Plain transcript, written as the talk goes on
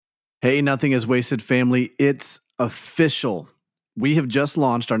Hey, Nothing is Wasted family. It's official. We have just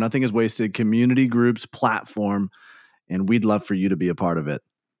launched our Nothing is Wasted community groups platform, and we'd love for you to be a part of it.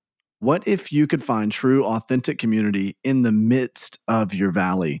 What if you could find true, authentic community in the midst of your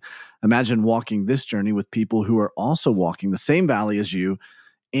valley? Imagine walking this journey with people who are also walking the same valley as you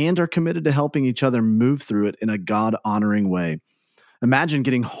and are committed to helping each other move through it in a God-honoring way. Imagine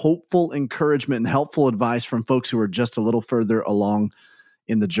getting hopeful encouragement and helpful advice from folks who are just a little further along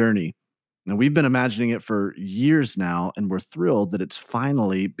in the journey. And we've been imagining it for years now, and we're thrilled that it's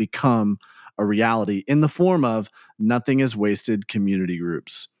finally become a reality in the form of Nothing is Wasted community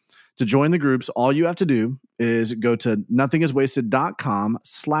groups. To join the groups, all you have to do is go to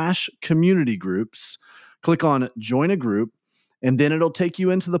nothingiswasted.com/community groups, click on join a group, and then it'll take you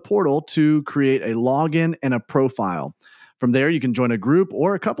into the portal to create a login and a profile. From there, you can join a group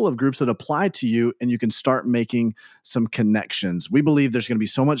or a couple of groups that apply to you, and you can start making some connections. We believe there's going to be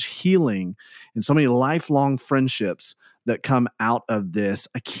so much healing and so many lifelong friendships that come out of this.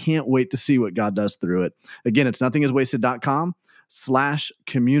 I can't wait to see what God does through it. Again, it's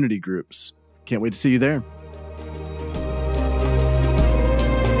nothingiswasted.com/community groups. Can't wait to see you there.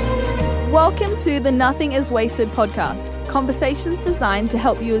 Welcome to the Nothing is Wasted podcast. Conversations designed to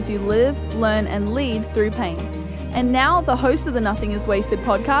help you as you live, learn, and lead through pain. And now, the host of the Nothing is Wasted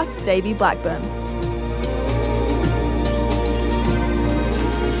podcast, Davey Blackburn.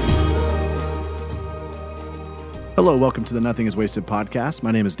 Hello, welcome to the Nothing is Wasted podcast.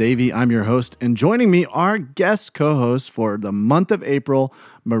 My name is Davey. I'm your host, and joining me are guest co-hosts for the month of April,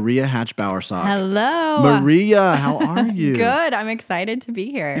 Maria Hatch-Bowersock. Hello. Maria, how are you? Good. I'm excited to be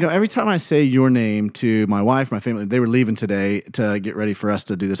here. You know, every time I say your name to my wife, my family, they were leaving today to get ready for us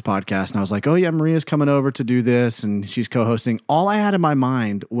to do this podcast. And I was like, oh yeah, Maria's coming over to do this and she's co-hosting. All I had in my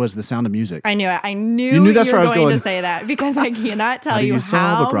mind was the sound of music. I knew it. I knew you that's were where I was going going to say that because I cannot tell you how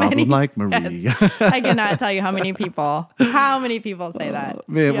solve a problem many like Maria. Yes, I cannot tell you how many people say that.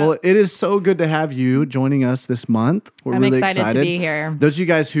 Man, Yeah. well, it is so good to have you joining us this month. We're I'm really excited to be here. Those of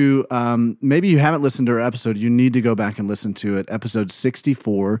you guys who maybe you haven't listened to our episode, you need to go back and listen to it, episode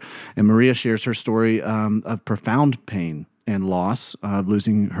 64. And Maria shares her story of profound pain and loss of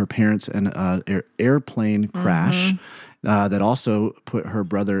losing her parents in an airplane crash that also put her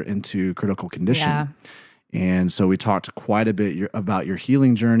brother into critical condition. Yeah. And so we talked quite a bit about your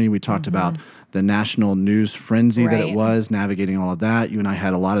healing journey. We talked about the national news frenzy that it Right. was, navigating all of that. You and I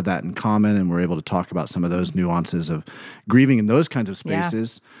had a lot of that in common, and we're able to talk about some of those nuances of grieving in those kinds of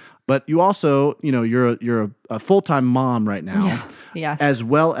spaces. But you also, you know, you're a full-time mom right now, Yeah. Yes. as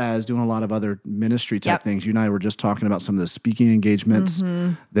well as doing a lot of other ministry type Yep. things. You and I were just talking about some of the speaking engagements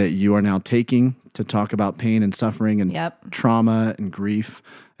that you are now taking to talk about pain and suffering and Yep. trauma and grief,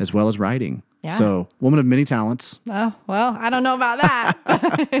 as well as writing. Yeah. So, woman of many talents. Oh, well, I don't know about that.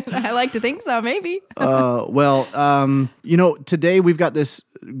 I like to think so, maybe. You know, today we've got this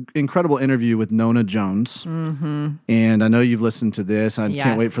incredible interview with Nona Jones. And I know you've listened to this. I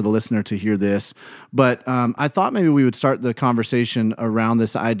can't wait Yes. for the listener to hear this. But I thought maybe we would start the conversation around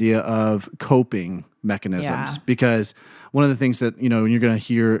this idea of coping mechanisms. Yeah. Because one of the things that, you know, you're going to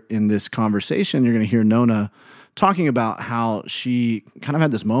hear in this conversation, you're going to hear Nona talking about how she kind of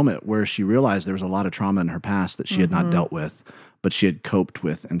had this moment where she realized there was a lot of trauma in her past that she had not dealt with, but she had coped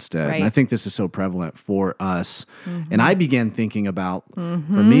with instead. Right. And I think this is so prevalent for us. And I began thinking about, for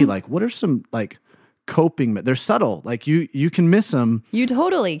me, like, what are some, like, coping, they're subtle. Like, you can miss them, You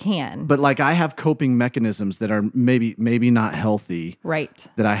totally can. but like I have coping mechanisms that are maybe not healthy, Right.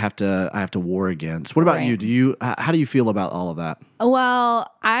 that I have to war against. What about Right. you? How do you feel about all of that? Well,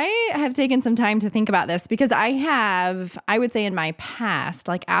 I have taken some time to think about this because I would say in my past,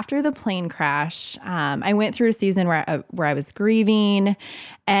 like after the plane crash, I went through a season where I was grieving,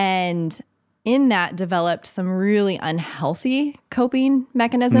 and in that developed some really unhealthy coping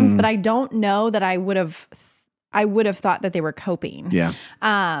mechanisms, but I don't know that I would have thought that they were coping. Yeah.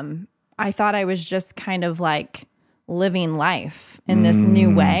 I thought I was just kind of like living life in this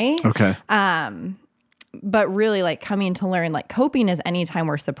new way. Okay. But really, like, coming to learn, like, coping is anytime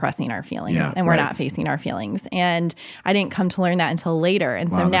we're suppressing our feelings and we're not facing our feelings. And I didn't come to learn that until later. And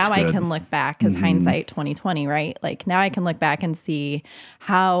so Wow, now that's I good. can look back, because hindsight 2020, right? Like, now I can look back and see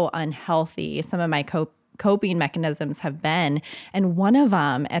how unhealthy some of my coping mechanisms have been. And one of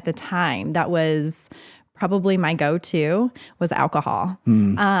them at the time that was probably my go-to was alcohol.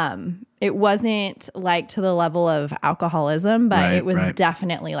 It wasn't like to the level of alcoholism, but it was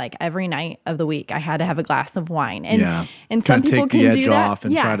definitely like every night of the week I had to have a glass of wine. And some people take the can edge do that. off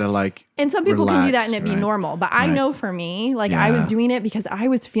and try to like And some people can do that and it'd be relax, normal. But I know for me, like I was doing it because I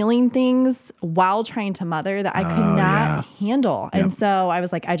was feeling things while trying to mother that I could not handle. And so I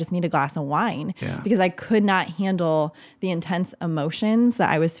was like, I just need a glass of wine because I could not handle the intense emotions that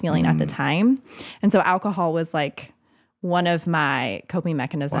I was feeling at the time. And so alcohol was like one of my coping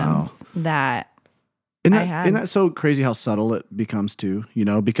mechanisms that I had. Isn't that so crazy how subtle it becomes too, you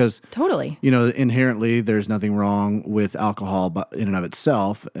know, because totally, you know, inherently there's nothing wrong with alcohol but in and of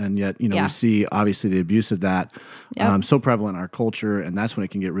itself. And yet, you know, we see obviously the abuse of that so prevalent in our culture. And that's when it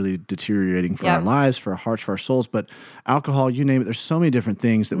can get really deteriorating for our lives, for our hearts, for our souls. But alcohol, you name it, there's so many different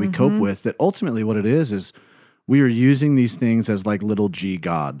things that we cope with that ultimately what it is we are using these things as like little g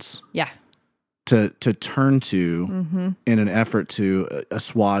gods. Yeah. To turn to in an effort to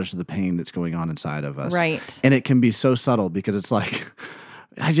assuage the pain that's going on inside of us. Right. And it can be so subtle because it's like,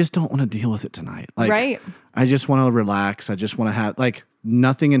 I just don't want to deal with it tonight. Like, I just want to relax. I just want to have, like,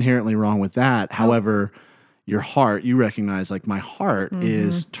 nothing inherently wrong with that. However, your heart, you recognize, like, my heart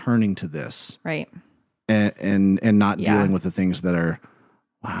is turning to this. Right. And not dealing with the things that are,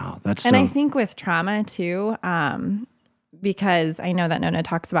 wow, that's And I think with trauma, too, because I know that Nona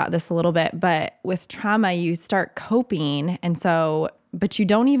talks about this a little bit, but with trauma, you start coping. And so, but you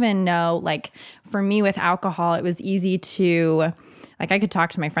don't even know, like for me with alcohol, it was easy to, like I could talk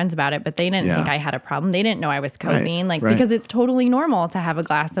to my friends about it, but they didn't think I had a problem. They didn't know I was coping, because it's totally normal to have a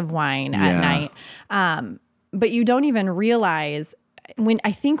glass of wine at night. But you don't even realize when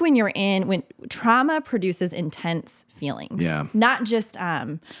trauma produces intense feelings, not just,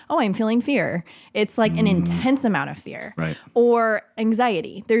 I'm feeling fear. It's like an intense amount of fear or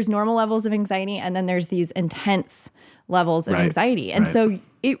anxiety. There's normal levels of anxiety. And then there's these intense levels of anxiety. And so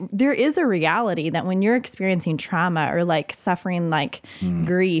there is a reality that when you're experiencing trauma or like suffering like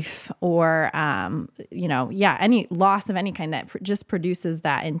grief or, any loss of any kind that just produces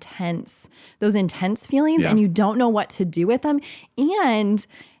those intense feelings and you don't know what to do with them. And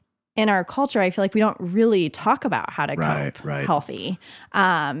in our culture, I feel like we don't really talk about how to cope healthy.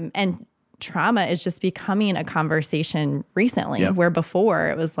 And trauma is just becoming a conversation recently where before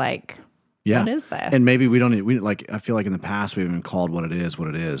it was like, what is this? And maybe I feel like in the past we've even called what it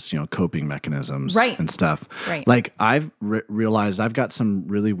is, you know, coping mechanisms and stuff. Right. Like I've realized I've got some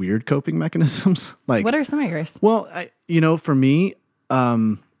really weird coping mechanisms. Like, what are some of yours? Well, for me,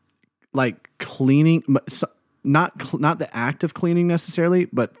 like cleaning, not the act of cleaning necessarily,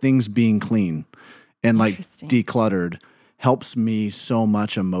 but things being clean and like decluttered helps me so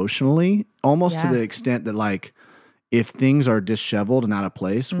much emotionally, almost to the extent that like, if things are disheveled and out of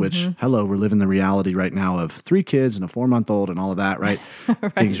place, which, we're living the reality right now of 3 kids and a 4-month-old and all of that, right?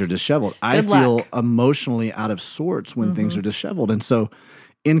 Things are disheveled. I feel emotionally out of sorts when things are disheveled. And so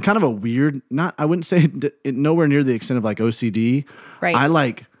in kind of a weird, I wouldn't say nowhere near the extent of like OCD, I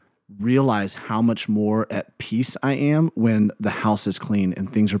like realize how much more at peace I am when the house is clean and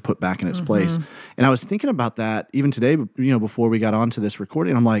things are put back in its place. And I was thinking about that even today, before we got onto this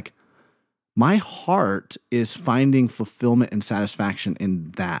recording, I'm like, my heart is finding fulfillment and satisfaction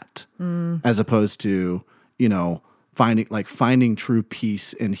in that, as opposed to, finding true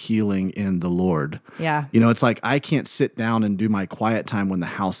peace and healing in the Lord. Yeah. It's like I can't sit down and do my quiet time when the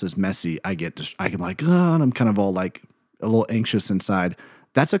house is messy. I can like, and I'm kind of all like a little anxious inside.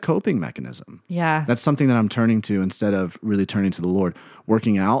 That's a coping mechanism. Yeah. That's something that I'm turning to instead of really turning to the Lord.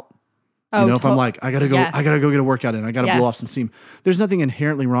 Working out. If I'm like, I gotta go get a workout in, I gotta blow off some steam. There's nothing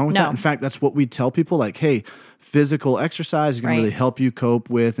inherently wrong with that. In fact, that's what we tell people, like, hey, physical exercise is gonna really help you cope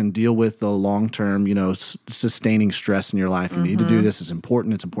with and deal with the long-term, sustaining stress in your life. You need to do this. It's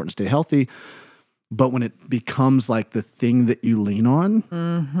important. It's important to stay healthy. But when it becomes like the thing that you lean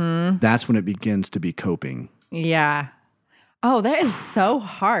on, that's when it begins to be coping. Yeah. Oh, that is so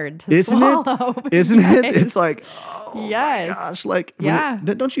hard to Isn't swallow. Isn't it? It's like, my gosh, like,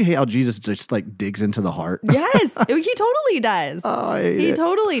 don't you hate how Jesus just like digs into the heart? Yes, he totally does. He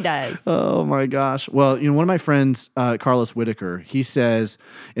totally does. Oh my gosh. Well, one of my friends, Carlos Whitaker, he says,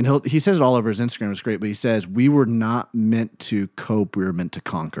 and he says it all over his Instagram. It's great, but he says, we were not meant to cope. We were meant to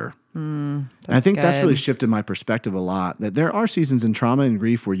conquer. And I think that's really shifted my perspective a lot, that there are seasons in trauma and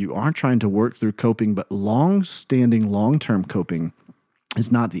grief where you are trying to work through coping, but long-standing, long-term coping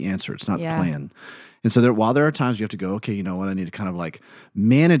is not the answer. It's not the plan. And so while there are times you have to go, okay, you know what, I need to kind of like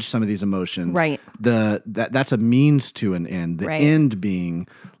manage some of these emotions. Right. That's a means to an end. The end being,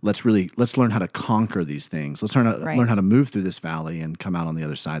 let's learn how to conquer these things. Let's learn how to move through this valley and come out on the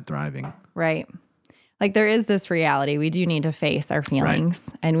other side thriving. Right. Like there is this reality. We do need to face our feelings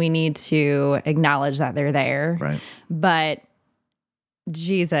and we need to acknowledge that they're there. Right. But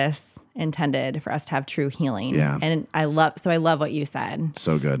Jesus intended for us to have true healing. Yeah. And I love what you said.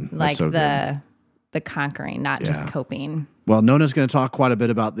 So good. That's Like so good. the conquering, not just coping. Well, Nona's going to talk quite a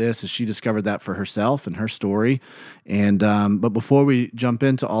bit about this as she discovered that for herself and her story. And but before we jump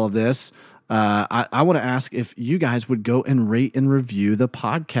into all of this, I want to ask if you guys would go and rate and review the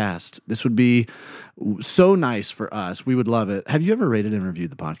podcast. This would be so nice for us. We would love it. Have you ever rated and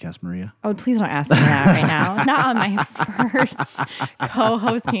reviewed the podcast, Maria? Oh, please don't ask me that right now. Not on my first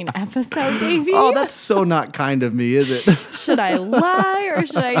co-hosting episode, Davey. Oh, that's so not kind of me, is it? Should I lie or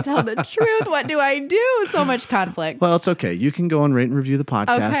should I tell the truth? What do I do? So much conflict. Well, it's okay. You can go and rate and review the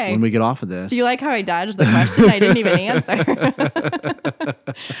podcast when we get off of this. Do you like how I dodged the question? I didn't even answer.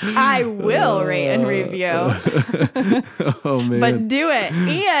 I will rate and review. Oh, man. But do it.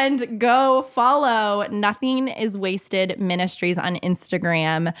 And go follow Nothing is Wasted Ministries on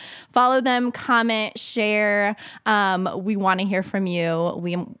Instagram. Follow them, comment, share. We want to hear from you.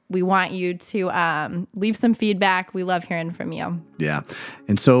 We want you to leave some feedback. We love hearing from you. Yeah.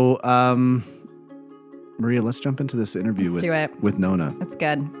 And so, Maria, let's jump into this interview with Nona. That's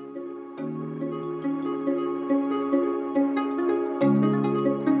good.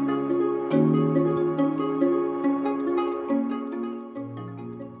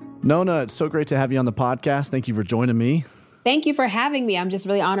 Nona, it's so great to have you on the podcast. Thank you for joining me. Thank you for having me. I'm just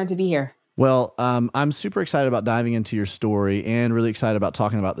really honored to be here. Well, I'm super excited about diving into your story and really excited about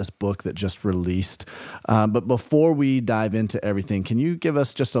talking about this book that just released. But before we dive into everything, can you give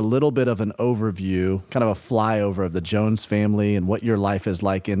us just a little bit of an overview, kind of a flyover of the Jones family and what your life is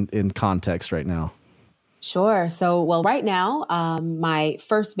like in context right now? Sure. So, well, right now, my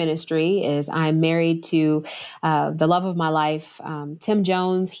first ministry is I'm married to the love of my life, Tim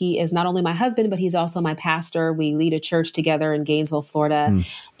Jones. He is not only my husband, but he's also my pastor. We lead a church together in Gainesville, Florida,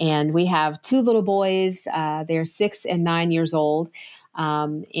 and we have two little boys. They're 6 and 9 years old.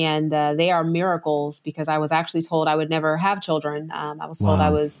 And they are miracles because I was actually told I would never have children. I was told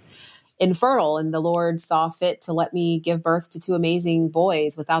I was infertile, and the Lord saw fit to let me give birth to two amazing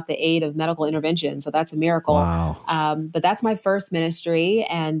boys without the aid of medical intervention. So that's a miracle. Wow. But that's my first ministry.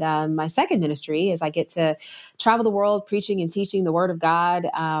 And my second ministry is I get to travel the world preaching and teaching the Word of God,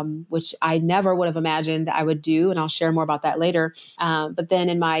 which I never would have imagined I would do. And I'll share more about that later. But then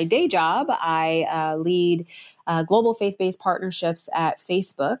in my day job, I lead global faith-based partnerships at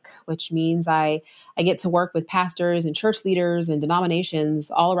Facebook, which means I get to work with pastors and church leaders and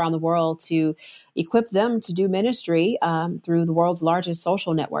denominations all around the world to equip them to do ministry through the world's largest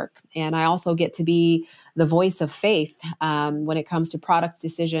social network. And I also get to be the voice of faith when it comes to product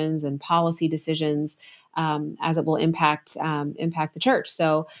decisions and policy decisions as it will impact the church.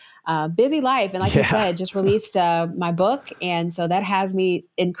 So busy life. And like I said, just released my book. And so that has me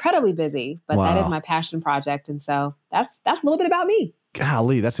incredibly busy, but that is my passion project. And so that's a little bit about me.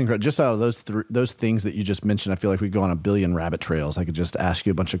 Golly, that's incredible. Just out of those things that you just mentioned, I feel like we go on a billion rabbit trails. I could just ask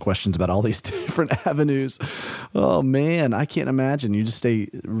you a bunch of questions about all these different avenues. Oh, man, I can't imagine. You just stay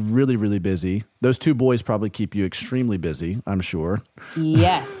really, really busy. Those two boys probably keep you extremely busy, I'm sure.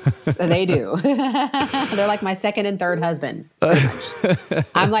 Yes, they do. They're like my second and third husband.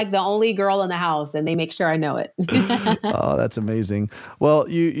 I'm like the only girl in the house, and they make sure I know it. Oh, that's amazing. Well,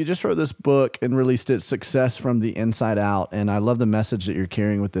 you just wrote this book and released it, Success from the Inside Out, and I love the message that you're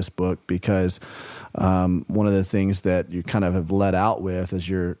carrying with this book because one of the things that you kind of have let out with as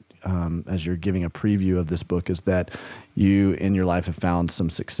you're giving a preview of this book is that you in your life have found some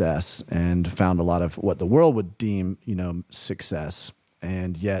success and found a lot of what the world would deem, success.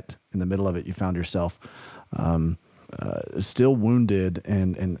 And yet in the middle of it, you found yourself still wounded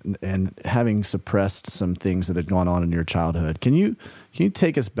and having suppressed some things that had gone on in your childhood. Can you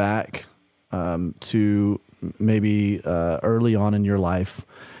take us back to maybe early on in your life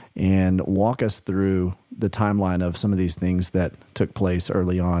and walk us through the timeline of some of these things that took place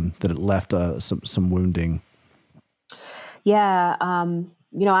early on that had left some wounding? Yeah.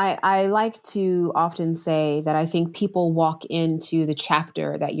 I like to often say that I think people walk into the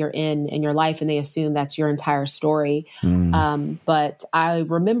chapter that you're in your life and they assume that's your entire story. But I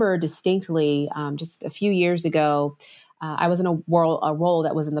remember distinctly just a few years ago, I was in a role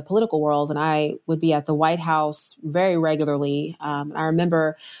that was in the political world, and I would be at the White House very regularly. I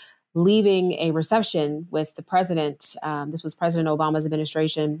remember leaving a reception with the president. This was President Obama's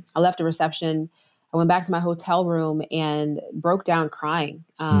administration. I left a reception. I went back to my hotel room and broke down crying.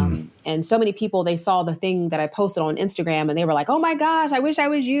 And so many people, they saw the thing that I posted on Instagram and they were like, oh my gosh, I wish I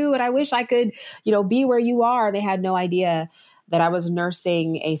was you. And I wish I could, be where you are. They had no idea that I was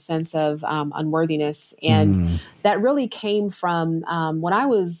nursing a sense of unworthiness. And that really came from when I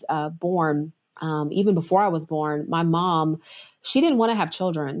was born. Even before I was born, my mom, she didn't want to have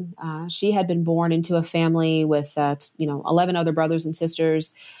children. She had been born into a family with, 11 other brothers and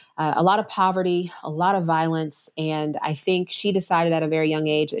sisters, a lot of poverty, a lot of violence. And I think she decided at a very young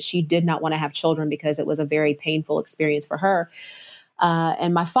age that she did not want to have children because it was a very painful experience for her.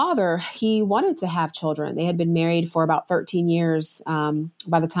 And my father, he wanted to have children. They had been married for about 13 years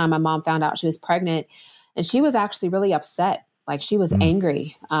by the time my mom found out she was pregnant. And she was actually really upset. Like she was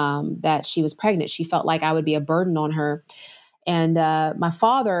angry that she was pregnant. She felt like I would be a burden on her. And my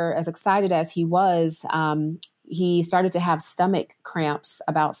father, as excited as he was, he started to have stomach cramps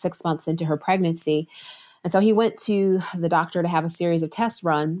about 6 months into her pregnancy. And so he went to the doctor to have a series of tests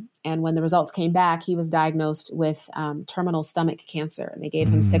run. And when the results came back, he was diagnosed with terminal stomach cancer. And they gave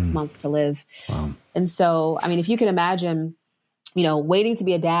him 6 months to live. Wow. And so, I mean, if you can imagine, waiting to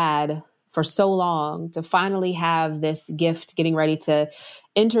be a dad for so long to finally have this gift getting ready to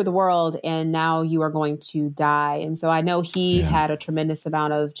enter the world, and now you are going to die. And so I know he had a tremendous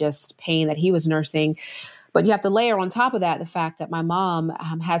amount of just pain that he was nursing. But you have to layer on top of that the fact that my mom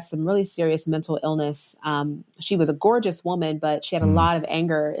had some really serious mental illness. She was a gorgeous woman, but she had a lot of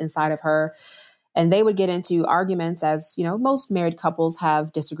anger inside of her. And they would get into arguments, as most married couples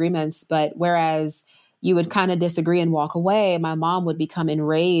have disagreements. But whereas you would kind of disagree and walk away, my mom would become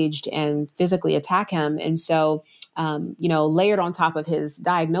enraged and physically attack him. And so, layered on top of his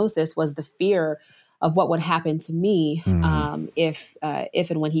diagnosis was the fear of what would happen to me if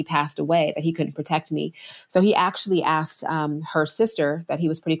and when he passed away, that he couldn't protect me. So he actually asked her sister that he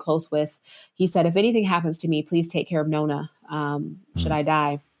was pretty close with. He said, if anything happens to me, please take care of Nona. Should I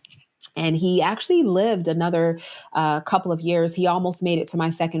die? And he actually lived another couple of years. He almost made it to my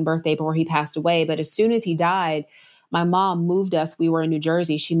second birthday before he passed away. But as soon as he died, my mom moved us. We were in New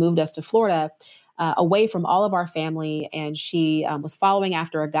Jersey. She moved us to Florida, away from all of our family. And she was following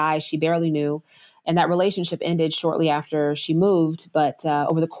after a guy she barely knew. And that relationship ended shortly after she moved. But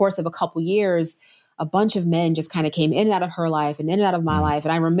over the course of a couple years, a bunch of men just kind of came in and out of her life and in and out of my life.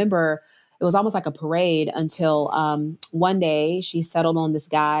 And I remember it was almost like a parade until one day she settled on this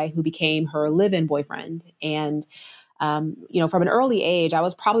guy who became her live-in boyfriend. And, from an early age, I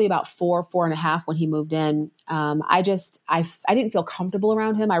was probably about 4.5 when he moved in. I didn't feel comfortable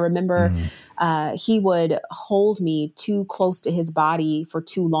around him. I remember he would hold me too close to his body for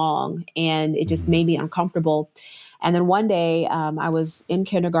too long, and it just made me uncomfortable. And then one day I was in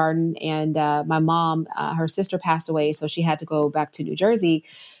kindergarten, and my mom, her sister passed away, so she had to go back to New Jersey.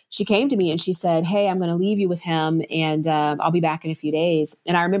 She came to me and she said, hey, I'm going to leave you with him, and I'll be back in a few days.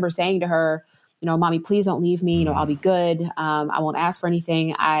 And I remember saying to her, Mommy, please don't leave me. I'll be good. I won't ask for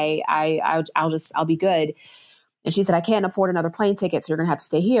anything. I'll be good. And she said, I can't afford another plane ticket, so you're going to have to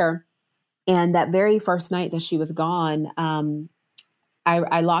stay here. And that very first night that she was gone,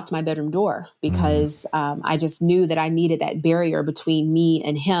 I locked my bedroom door because I just knew that I needed that barrier between me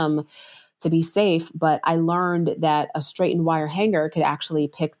and him to be safe. But I learned that a straightened wire hanger could actually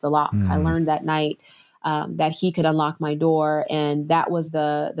pick the lock. I learned that night that he could unlock my door. And that was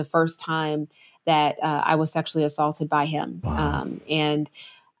the first time that I was sexually assaulted by him. Wow. And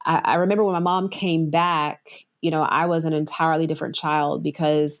I remember when my mom came back, I was an entirely different child,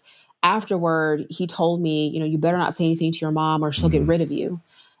 because afterward he told me, you better not say anything to your mom or she'll get rid of you.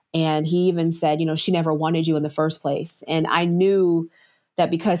 And he even said, she never wanted you in the first place. And I knew that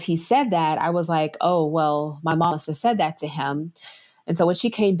because he said that, I was like, oh, well, my mom must have said that to him. And so when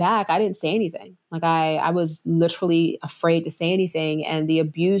she came back, I didn't say anything. Like I was literally afraid to say anything. And the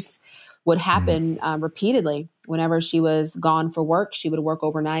abuse would happen repeatedly. Whenever she was gone for work, she would work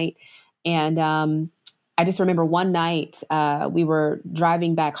overnight. And I just remember one night we were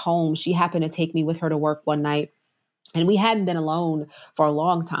driving back home. She happened to take me with her to work one night. And we hadn't been alone for a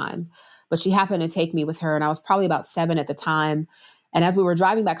long time, but she happened to take me with her. And I was probably about 7 at the time. And as we were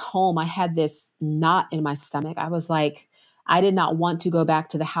driving back home, I had this knot in my stomach. I was like, I did not want to go back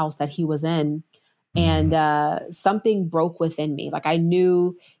to the house that he was in. And something broke within me. Like I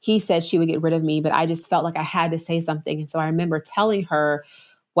knew he said she would get rid of me, but I just felt like I had to say something. And so I remember telling her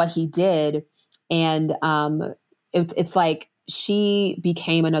what he did. And it's like she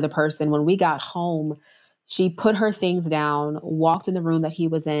became another person. When we got home, she put her things down, walked in the room that he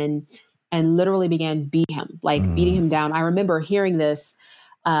was in, and literally began beating him down. I remember hearing this.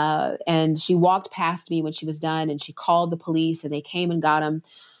 And she walked past me when she was done, and she called the police, and they came and got him.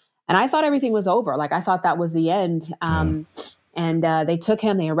 And I thought everything was over. Like I thought that was the end. And they took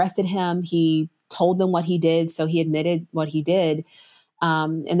him, they arrested him. He told them what he did. So he admitted what he did.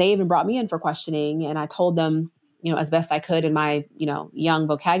 And they even brought me in for questioning. And I told them, as best I could in my, young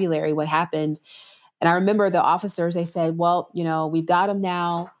vocabulary, what happened. And I remember the officers, they said, well, we've got him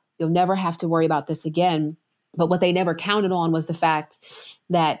now. You'll never have to worry about this again. But what they never counted on was the fact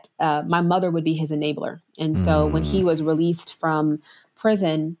that my mother would be his enabler. And so when he was released from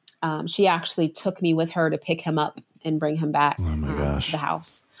prison, she actually took me with her to pick him up and bring him back to the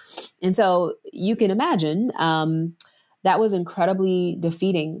house. And so you can imagine that was incredibly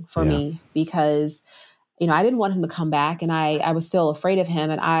defeating for me because, I didn't want him to come back, and I was still afraid of him.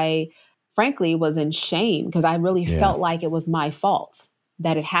 And I frankly was in shame because I really felt like it was my fault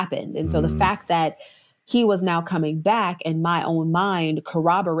that it happened. And so the fact that he was now coming back in my own mind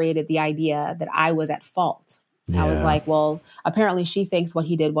corroborated the idea that I was at fault. I was like, well, apparently she thinks what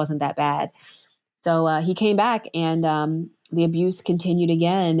he did wasn't that bad. So he came back, and the abuse continued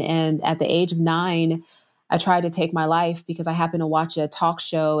again. And at the age of 9, I tried to take my life because I happened to watch a talk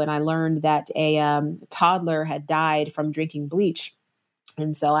show, and I learned that a toddler had died from drinking bleach.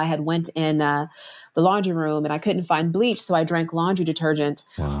 And so I had went in the laundry room, and I couldn't find bleach, so I drank laundry detergent.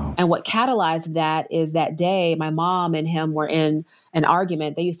 Wow. And what catalyzed that is that day, my mom and him were in an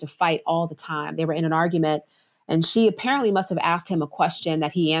argument. They used to fight all the time. They were in an argument, and she apparently must have asked him a question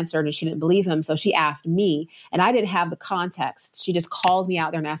that he answered, and she didn't believe him. So she asked me, and I didn't have the context. She just called me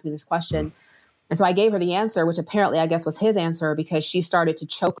out there and asked me this question. And so I gave her the answer, which apparently I guess was his answer, because she started to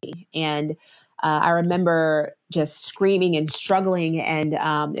choke me. And I remember just screaming and struggling. And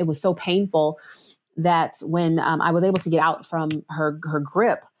it was so painful that when I was able to get out from her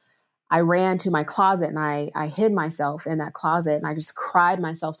grip, I ran to my closet, and I hid myself in that closet, and I just cried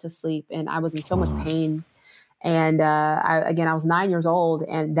myself to sleep. And I was in so much pain. And I was 9 years old,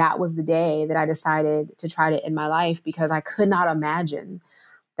 and that was the day that I decided to try to end my life, because I could not imagine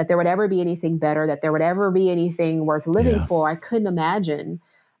that there would ever be anything better, that there would ever be anything worth living for. I couldn't imagine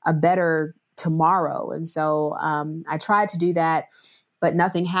a better tomorrow. And so I tried to do that, but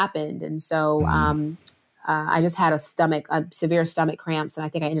nothing happened. And so I just had a severe stomach cramps, and I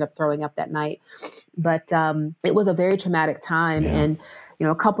think I ended up throwing up that night. But it was a very traumatic time. And,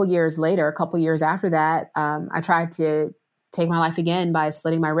 a couple years after that, I tried to take my life again by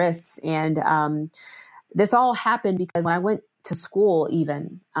slitting my wrists. And this all happened because when I went to school,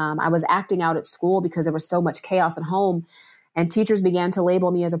 I was acting out at school because there was so much chaos at home. And teachers began to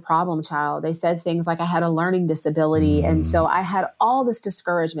label me as a problem child. They said things like I had a learning disability. And so I had all this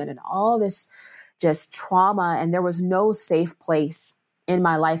discouragement and all this just trauma, and there was no safe place in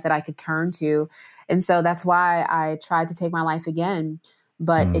my life that I could turn to. And so that's why I tried to take my life again,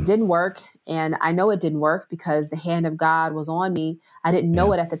 but it didn't work. And I know it didn't work because the hand of God was on me. I didn't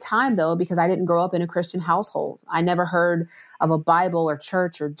know it at the time, though, because I didn't grow up in a Christian household. I never heard of a Bible or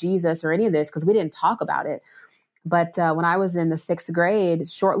church or Jesus or any of this because we didn't talk about it. But when I was in the 6th grade,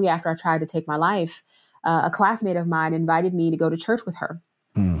 shortly after I tried to take my life, a classmate of mine invited me to go to church with her.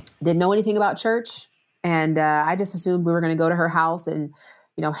 Didn't know anything about church. And I just assumed we were going to go to her house and,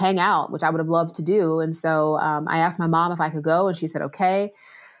 hang out, which I would have loved to do. And so I asked my mom if I could go, and she said, okay.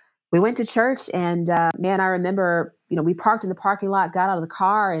 We went to church, and man, I remember, we parked in the parking lot, got out of the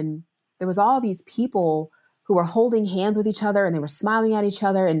car, and there was all these people who were holding hands with each other, and they were smiling at each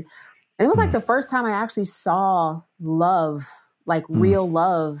other. And it was like the first time I actually saw love, like real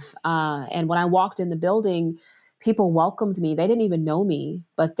love. And when I walked in the building, people welcomed me. They didn't even know me,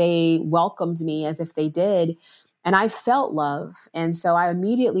 but they welcomed me as if they did. And I felt love. And so I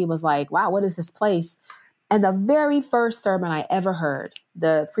immediately was like, wow, what is this place? And the very first sermon I ever heard,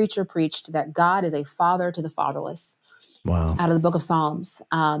 the preacher preached that God is a father to the fatherless. Wow. Out of the book of Psalms.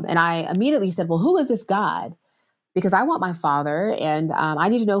 And I immediately said, well, who is this God? Because I want my father, and I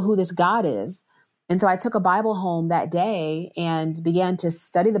need to know who this God is. And so I took a Bible home that day and began to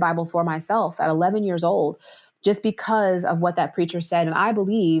study the Bible for myself at 11 years old, just because of what that preacher said. And I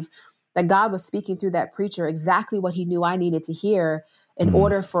believe that God was speaking through that preacher exactly what he knew I needed to hear in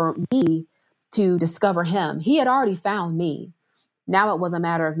order for me to discover him. He had already found me. Now it was a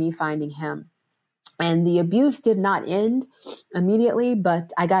matter of me finding him. And the abuse did not end immediately,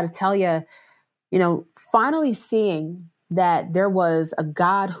 but I got to tell you, finally seeing that there was a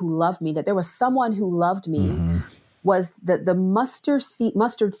God who loved me, that there was someone who loved me, was the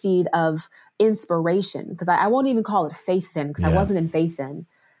mustard seed of inspiration. Because I won't even call it faith then, because I wasn't in faith then.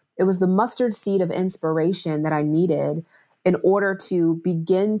 It was the mustard seed of inspiration that I needed in order to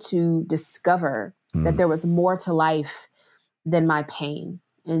begin to discover that there was more to life than my pain.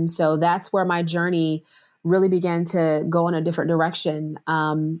 And so that's where my journey really began to go in a different direction,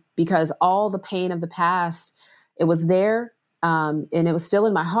 because all the pain of the past, it was there, and it was still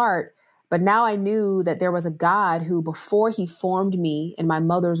in my heart. But now I knew that there was a God who, before he formed me in my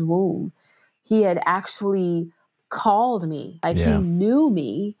mother's womb, he had actually called me, like he knew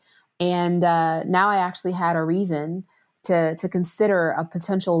me. And now I actually had a reason to consider a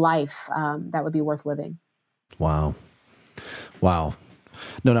potential life that would be worth living. Wow.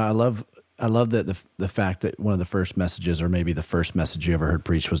 No, I love that the fact that one of the first messages, or maybe the first message you ever heard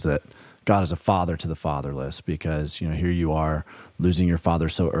preached, was that God is a father to the fatherless, because, here you are losing your father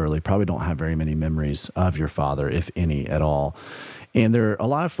so early, probably don't have very many memories of your father, if any at all. And there are a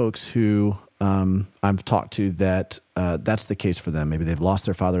lot of folks who I've talked to that that's the case for them. Maybe they've lost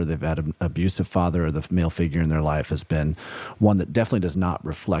their father, they've had an abusive father, or the male figure in their life has been one that definitely does not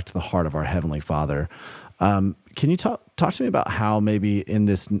reflect the heart of our Heavenly Father. Can you talk to me about how maybe in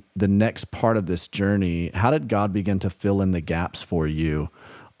the next part of this journey, how did God begin to fill in the gaps for you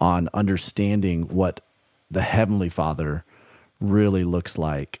on understanding what the Heavenly Father really looks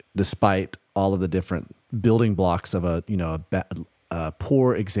like, despite all of the different building blocks of a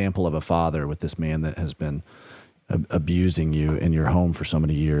poor example of a father with this man that has been abusing you in your home for so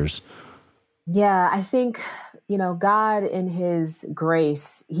many years? Yeah, I think, God in his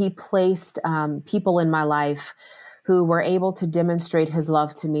grace, he placed people in my life who were able to demonstrate his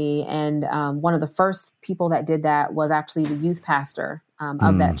love to me. And one of the first people that did that was actually the youth pastor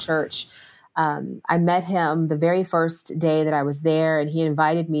of that church. I met him the very first day that I was there, and he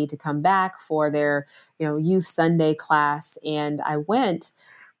invited me to come back for their, youth Sunday class. And I went.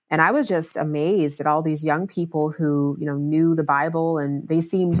 And I was just amazed at all these young people who, knew the Bible, and they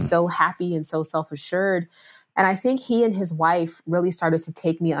seemed so happy and so self-assured. And I think he and his wife really started to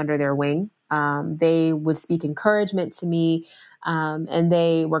take me under their wing. They would speak encouragement to me, and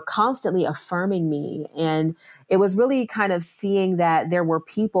they were constantly affirming me. And it was really kind of seeing that there were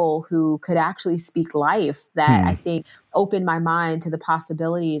people who could actually speak life that I think opened my mind to the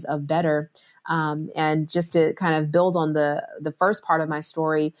possibilities of better. And just to kind of build on the first part of my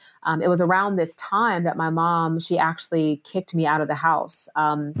story, it was around this time that my mom, she actually kicked me out of the house.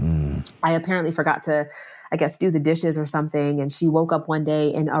 I apparently forgot to, do the dishes or something. And she woke up one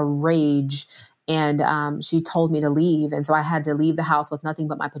day in a rage, and she told me to leave. And so I had to leave the house with nothing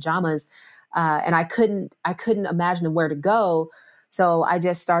but my pajamas. And I couldn't imagine where to go. So I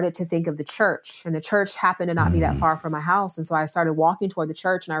just started to think of the church, and the church happened to not be that far from my house. And so I started walking toward the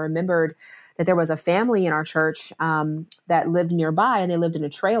church, and I remembered that there was a family in our church that lived nearby, and they lived in a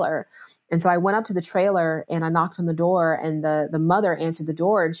trailer. And so I went up to the trailer and I knocked on the door, and the mother answered the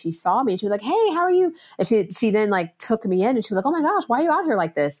door, and she saw me and she was like, "Hey, how are you?" And she then took me in, and she was like, "Oh my gosh, why are you out here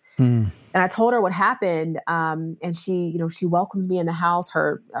like this?" And I told her what happened. And she welcomed me in the house.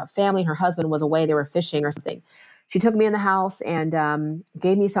 Her family, her husband was away. They were fishing or something. She took me in the house and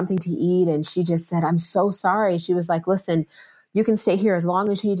gave me something to eat. And she just said, "I'm so sorry." She was like, "Listen, you can stay here as long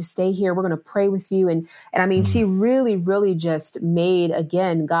as you need to stay here. We're going to pray with you." And I mean, she really, really just made,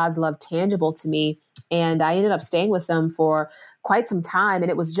 again, God's love tangible to me. And I ended up staying with them for quite some time. And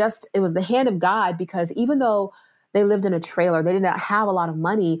it was the hand of God, because even though they lived in a trailer, they did not have a lot of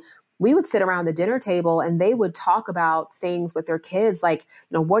money. We would sit around the dinner table and they would talk about things with their kids, like,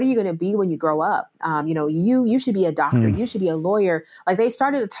 what are you going to be when you grow up? You should be a doctor. You should be a lawyer. Like, they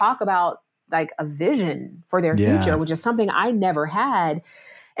started to talk about like a vision for their future, which is something I never had.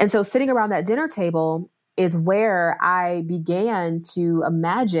 And so sitting around that dinner table is where I began to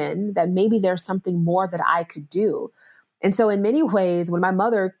imagine that maybe there's something more that I could do. And so in many ways, when my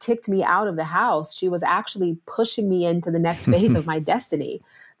mother kicked me out of the house, she was actually pushing me into the next phase of my destiny,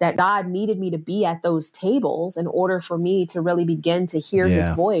 that God needed me to be at those tables in order for me to really begin to hear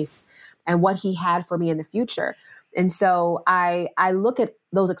his voice and what he had for me in the future. And so I look at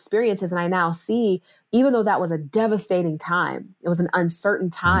those experiences and I now see, even though that was a devastating time, it was an uncertain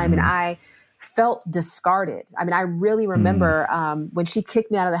time, and I felt discarded. I mean, I really remember when she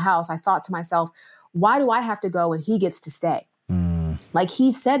kicked me out of the house, I thought to myself, why do I have to go and he gets to stay? Like,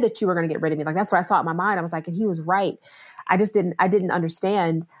 he said that you were going to get rid of me. Like, that's what I thought in my mind. I was like, and he was right. I didn't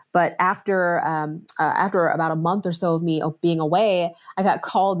understand. But after about a month or so of me being away, I got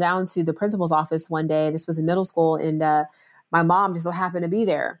called down to the principal's office one day. This was in middle school, and my mom just so happened to be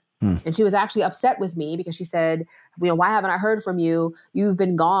there. And she was actually upset with me because she said, "Why haven't I heard from you? You've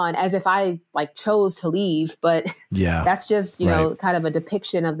been gone," as if I chose to leave. But that's just, kind of a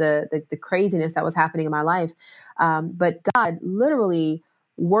depiction of the craziness that was happening in my life. But God literally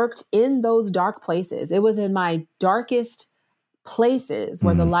worked in those dark places. It was in my darkest places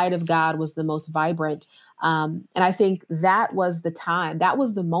where the light of God was the most vibrant. And I think that was the time, that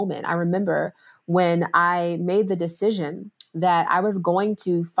was the moment. I remember when I made the decision that I was going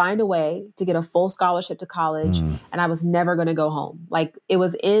to find a way to get a full scholarship to college, and I was never going to go home. Like, it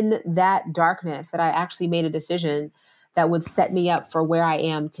was in that darkness that I actually made a decision that would set me up for where I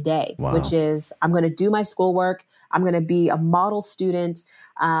am today, which is I'm going to do my schoolwork. I'm going to be a model student.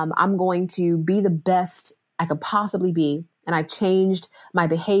 I'm going to be the best I could possibly be. And I changed my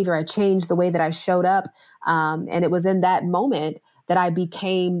behavior. I changed the way that I showed up. And it was in that moment that I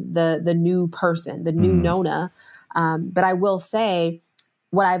became the new person, the new Nona. But I will say,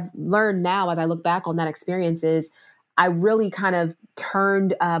 what I've learned now as I look back on that experience is I really kind of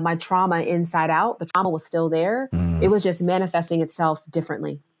turned my trauma inside out. The trauma was still there. It was just manifesting itself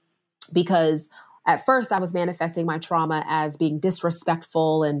differently, because at first I was manifesting my trauma as being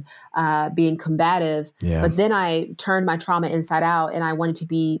disrespectful and being combative. Yeah. But then I turned my trauma inside out and I wanted to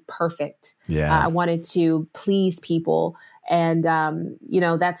be perfect. Yeah. I wanted to please people. And,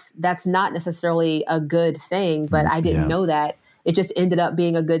 that's not necessarily a good thing, but I didn't know that. It just ended up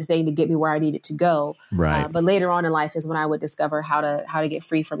being a good thing to get me where I needed to go. Right. But later on in life is when I would discover how to get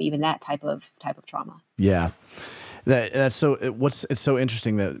free from even that type of trauma. Yeah. That's so. It's so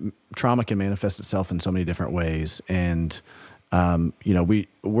interesting that trauma can manifest itself in so many different ways, and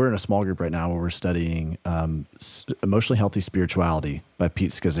we're in a small group right now where we're studying Emotionally Healthy Spirituality by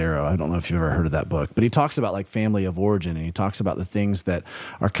Pete Scazzaro. I don't know if you've ever heard of that book, but he talks about like family of origin, and he talks about the things that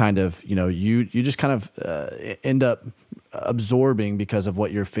are kind of, you just kind of end up absorbing because of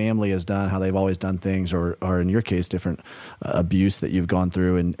what your family has done, how they've always done things, or in your case, different abuse that you've gone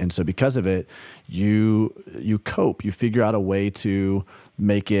through. And so because of it, you cope, you figure out a way to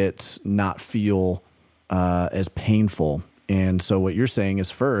make it not feel as painful. And so what you're saying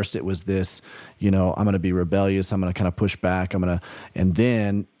is, first it was this, I'm going to be rebellious. I'm going to kind of push back. And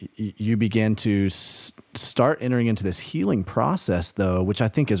then you begin to start entering into this healing process, though, which I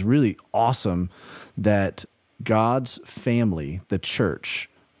think is really awesome, that God's family, the church,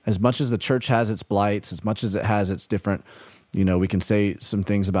 as much as the church has its blights, as much as it has its different, we can say some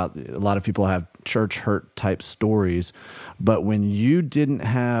things about, a lot of people have church hurt type stories, but when your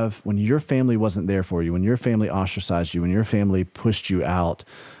family wasn't there for you, when your family ostracized you, when your family pushed you out,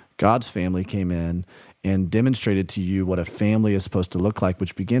 God's family came in and demonstrated to you what a family is supposed to look like,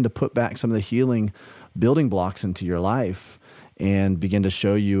 which began to put back some of the healing building blocks into your life and begin to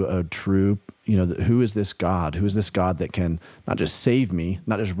show you a true, who is this God? Who is this God that can not just save me,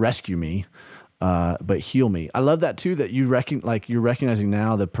 not just rescue me, but heal me? I love that too, that you're recognizing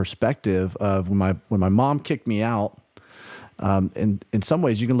now the perspective of when my mom kicked me out. And in some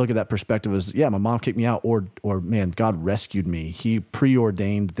ways you can look at that perspective as, my mom kicked me out, or man, God rescued me. He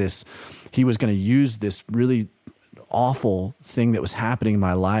preordained this. He was going to use this really awful thing that was happening in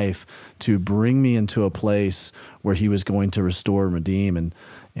my life to bring me into a place where he was going to restore and redeem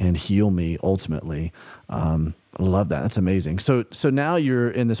and heal me ultimately. I love that. That's amazing. So now you're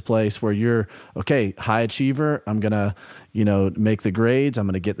in this place where you're, okay, high achiever. I'm going to, make the grades. I'm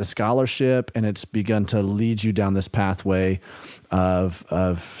going to get the scholarship, and it's begun to lead you down this pathway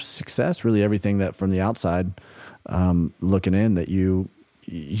of success, really everything that from the outside, looking in, that you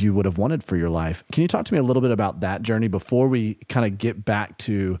would have wanted for your life. Can you talk to me a little bit about that journey before we kind of get back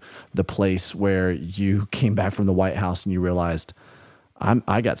to the place where you came back from the White House and you realized,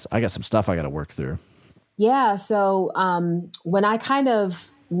 I got some stuff I got to work through? Yeah. So when I kind of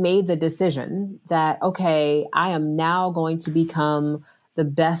made the decision that, okay, I am now going to become the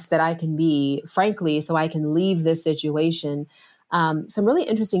best that I can be, frankly, so I can leave this situation, some really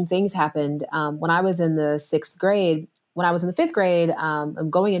interesting things happened. When I was in the sixth grade, when I was in the fifth grade, I'm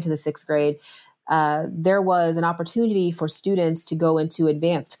going into the sixth grade, there was an opportunity for students to go into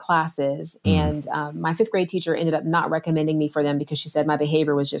advanced classes. And my fifth grade teacher ended up not recommending me for them because she said my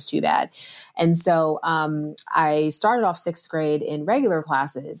behavior was just too bad. And so I started off sixth grade in regular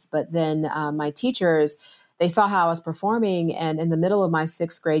classes, but then my teachers, they saw how I was performing. And in the middle of my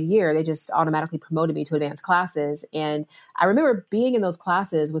sixth grade year, they just automatically promoted me to advanced classes. And I remember being in those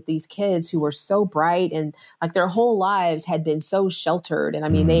classes with these kids who were so bright and like their whole lives had been so sheltered. And I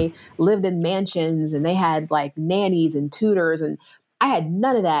mean, they lived in mansions and they had like nannies and tutors, and I had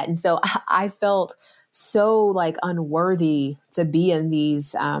none of that. And so I felt so like unworthy to be in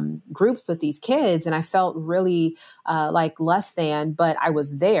these groups with these kids. And I felt really like less than, but I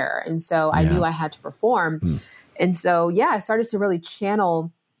was there. And so I knew I had to perform. And so, I started to really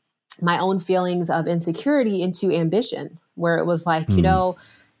channel my own feelings of insecurity into ambition, where it was like, I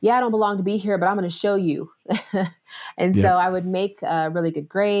don't belong to be here, but I'm going to show you. And so I would make really good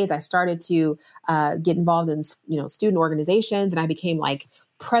grades. I started to get involved in, student organizations, and I became like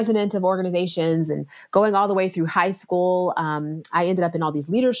president of organizations, and going all the way through high school. I ended up in all these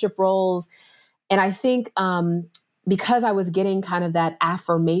leadership roles. And I think because I was getting kind of that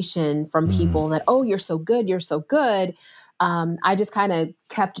affirmation from people that, oh, you're so good, I just kind of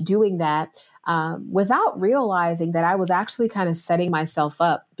kept doing that. without realizing that I was actually kind of setting myself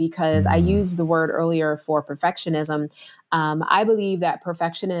up, because I used the word earlier for perfectionism. I believe that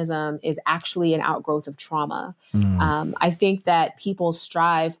perfectionism is actually an outgrowth of trauma. I think that people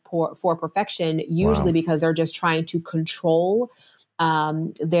strive for perfection usually because they're just trying to control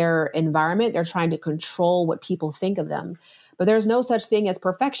their environment. They're trying to control what people think of them. But there's no such thing as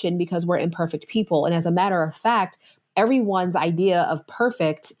perfection, because we're imperfect people. And as a matter of fact, everyone's idea of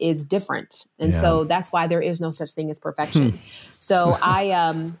perfect is different. And so that's why there is no such thing as perfection. So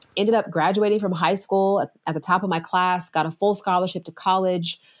I ended up graduating from high school at the top of my class, got a full scholarship to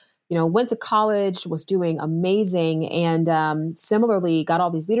college, went to college, was doing amazing. And similarly, got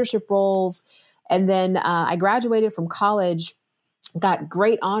all these leadership roles. And then I graduated from college, got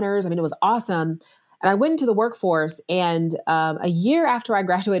great honors. I mean, it was awesome. And I went into the workforce. And a year after I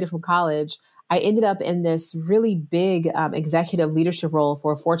graduated from college, I ended up in this really big executive leadership role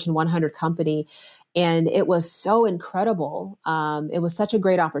for a Fortune 100 company. And it was so incredible. It was such a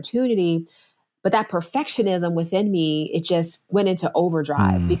great opportunity. But that perfectionism within me, it just went into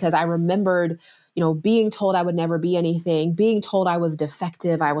overdrive, because I remembered, being told I would never be anything, being told I was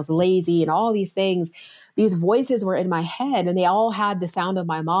defective, I was lazy, and all these things. These voices were in my head, and they all had the sound of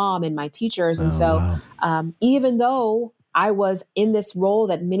my mom and my teachers. And even though I was in this role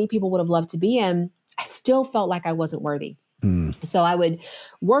that many people would have loved to be in, I still felt like I wasn't worthy. So I would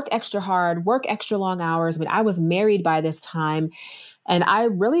work extra hard, work extra long hours. I mean, I was married by this time, and I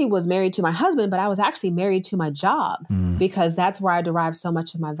really was married to my husband, but I was actually married to my job, because that's where I derived so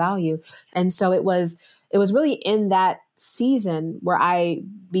much of my value. And so it was really in that season where I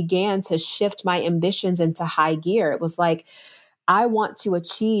began to shift my ambitions into high gear. It was like, I want to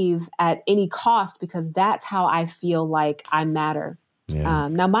achieve at any cost, because that's how I feel like I matter.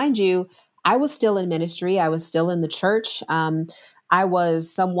 Now, mind you, I was still in ministry. I was still in the church. I was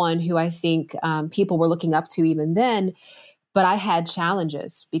someone who I think people were looking up to even then, but I had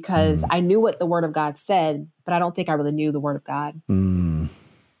challenges because I knew what the Word of God said, but I don't think I really knew the Word of God. Can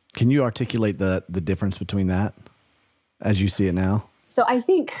you articulate the difference between that as you see it now? So I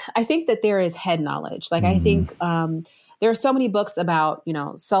think that there is head knowledge. Like I think there are so many books about,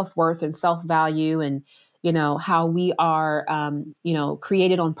 self-worth and self-value, and, how we are,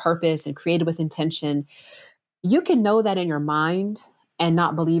 created on purpose and created with intention. You can know that in your mind and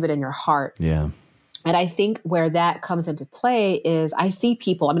not believe it in your heart. Yeah. And I think where that comes into play is I see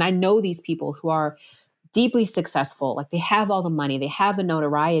people, I know these people who are deeply successful, like they have all the money, they have the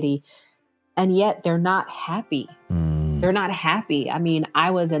notoriety, and yet they're not happy. They're not happy. I mean,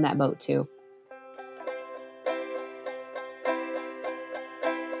 I was in that boat too.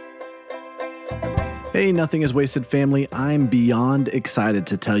 Hey, Nothing is Wasted family. I'm beyond excited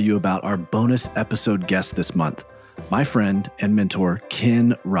to tell you about our bonus episode guest this month, my friend and mentor,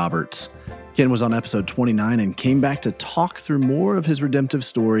 Ken Roberts. Ken was on episode 29 and came back to talk through more of his redemptive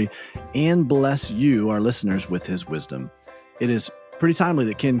story and bless you, our listeners, with his wisdom. It is pretty timely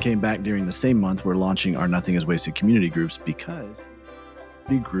that Ken came back during the same month we're launching our Nothing is Wasted community groups, because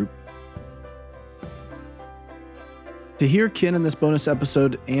the group. To hear Ken in this bonus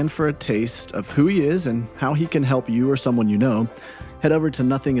episode and for a taste of who he is and how he can help you or someone you know, head over to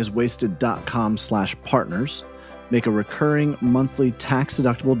nothingiswasted.com/partners. Make a recurring monthly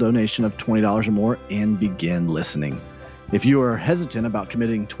tax-deductible donation of $20 or more and begin listening. If you are hesitant about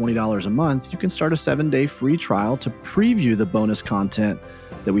committing $20 a month, you can start a 7-day free trial to preview the bonus content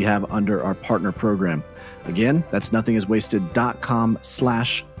that we have under our partner program. Again, that's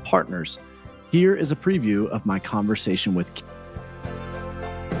nothingiswasted.com/partners. Here is a preview of my conversation with Ken.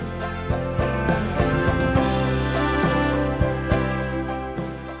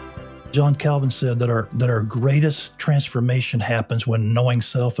 John Calvin said that our greatest transformation happens when knowing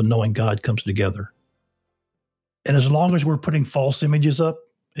self and knowing God comes together. And as long as we're putting false images up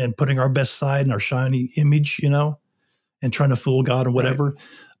and putting our best side and our shiny image, and trying to fool God or whatever. Right.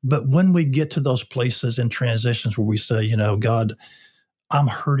 But when we get to those places and transitions where we say, God, I'm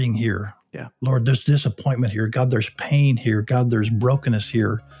hurting here. Yeah. Lord, there's disappointment here. God, there's pain here. God, there's brokenness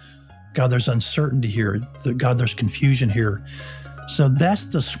here. God, there's uncertainty here. God, there's confusion here. So that's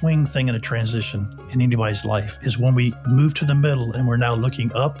the swing thing in a transition in anybody's life, is when we move to the middle and we're now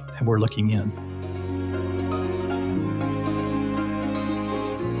looking up and we're looking in.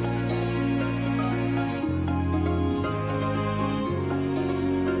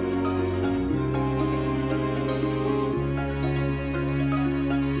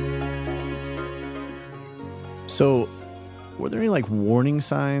 So were there any warning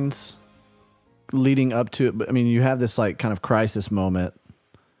signs leading up to it? I mean, you have this kind of crisis moment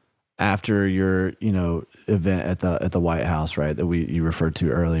after your, event at the White House, right? That you referred to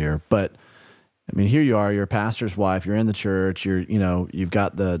earlier. But I mean, here you are, you're a pastor's wife, you're in the church, you've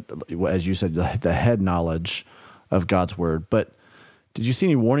got as you said, the head knowledge of God's word. But did you see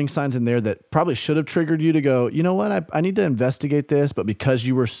any warning signs in there that probably should have triggered you to go, you know what, I need to investigate this, but because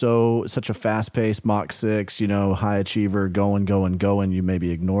you were such a fast-paced Mach 6, high achiever, going, you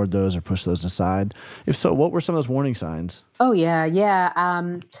maybe ignored those or pushed those aside? If so, what were some of those warning signs? Oh, yeah.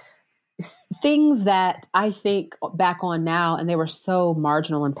 Things that I think back on now, and they were so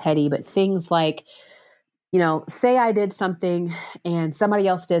marginal and petty, but things like, say I did something and somebody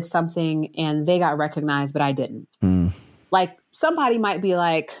else did something and they got recognized, but I didn't. Like somebody might be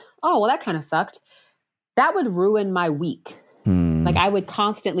like, oh, well, that kind of sucked. That would ruin my week. Like I would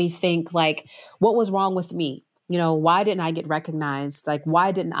constantly think like, what was wrong with me? Why didn't I get recognized? Like,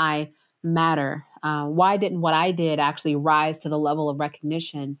 why didn't I matter? Why didn't what I did actually rise to the level of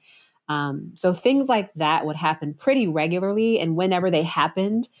recognition? So things like that would happen pretty regularly. And whenever they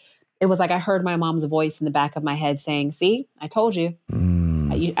happened, it was like I heard my mom's voice in the back of my head saying, see, I told you.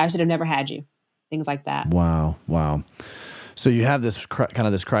 I should have never had you. Things like that. Wow. So you have this kind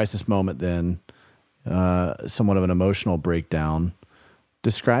of this crisis moment then, somewhat of an emotional breakdown.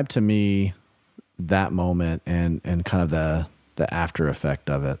 Describe to me that moment and kind of the after effect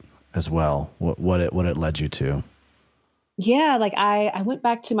of it as well, what it led you to. Yeah, like I went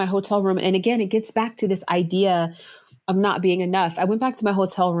back to my hotel room. And again, it gets back to this idea of not being enough. I went back to my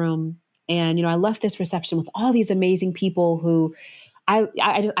hotel room and, I left this reception with all these amazing people who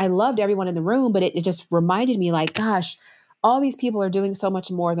I loved everyone in the room, but it just reminded me like, gosh, all these people are doing so much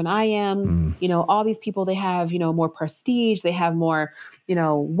more than I am. All these people, they have, more prestige, they have more,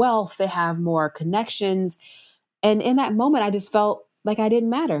 wealth, they have more connections. And in that moment, I just felt like I didn't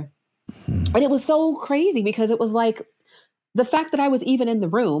matter. And it was so crazy because it was like, the fact that I was even in the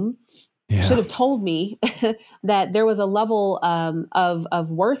room should have told me that there was a level of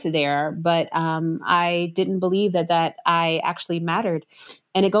worth there, but I didn't believe that I actually mattered.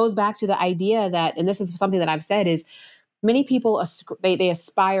 And it goes back to the idea that, and this is something that I've said, is many people, they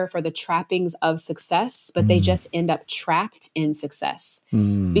aspire for the trappings of success, but they just end up trapped in success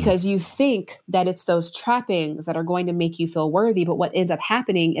because you think that it's those trappings that are going to make you feel worthy. But what ends up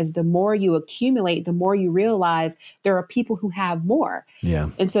happening is the more you accumulate, the more you realize there are people who have more. Yeah.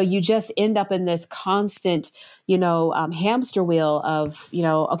 And so you just end up in this constant, hamster wheel of,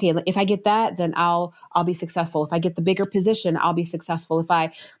 okay, if I get that, then I'll be successful. If I get the bigger position, I'll be successful. If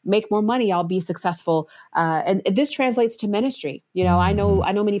I make more money, I'll be successful. And this translates to ministry. I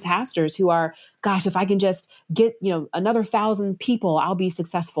know many pastors who are, gosh, if I can just get, another 1,000 people, I'll be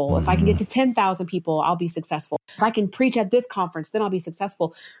successful. If I can get to 10,000 people, I'll be successful. If I can preach at this conference, then I'll be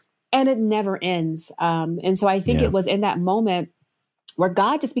successful. And it never ends. And so I think it was in that moment where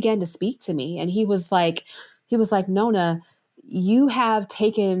God just began to speak to me. And he was like, Nona, you have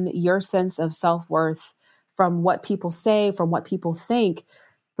taken your sense of self-worth from what people say, from what people think,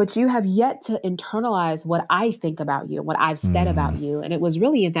 but you have yet to internalize what I think about you, what I've said about you. And it was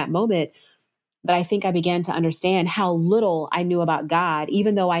really in that moment that I think I began to understand how little I knew about God.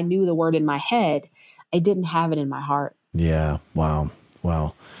 Even though I knew the word in my head, I didn't have it in my heart. Yeah. Wow.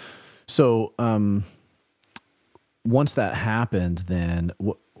 So once that happened, then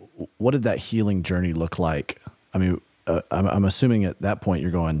what did that healing journey look like? I mean, I'm assuming at that point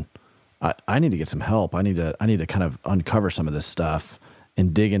you're going, I need to get some help. I need to kind of uncover some of this stuff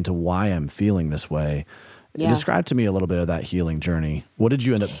and dig into why I'm feeling this way. Yeah. Describe to me a little bit of that healing journey. What did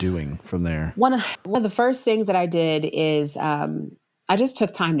you end up doing from there? One of the first things that I did is I just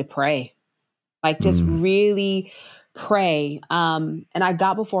took time to pray, like just really pray. And I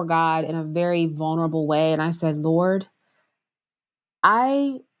got before God in a very vulnerable way. And I said, Lord,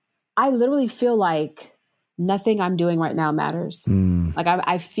 I literally feel like nothing I'm doing right now matters. Like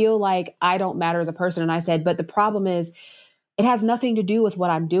I feel like I don't matter as a person. And I said, but the problem is, it has nothing to do with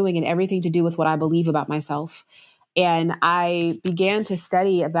what I'm doing and everything to do with what I believe about myself. And I began to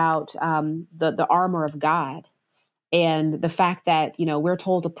study about the armor of God and the fact that, we're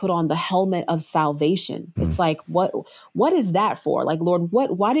told to put on the helmet of salvation. It's like, what is that for? Like, Lord,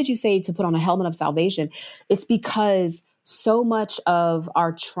 why did you say to put on a helmet of salvation? It's because so much of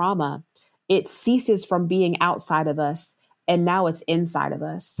our trauma, it ceases from being outside of us and now it's inside of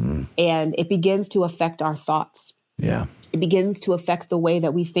us. And it begins to affect our thoughts. Yeah. It begins to affect the way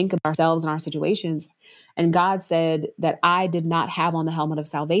that we think of ourselves and our situations. And God said that I did not have on the helmet of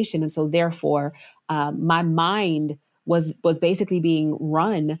salvation. And so therefore, my mind was basically being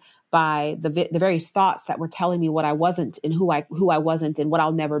run by the various thoughts that were telling me what I wasn't and who I wasn't and what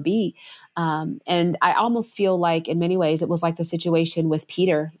I'll never be. And I almost feel like in many ways, it was like the situation with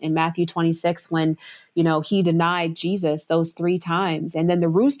Peter in Matthew 26, when, he denied Jesus those 3 times, and then the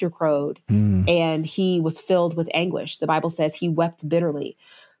rooster crowed and he was filled with anguish. The Bible says he wept bitterly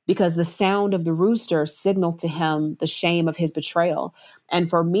because the sound of the rooster signaled to him the shame of his betrayal. And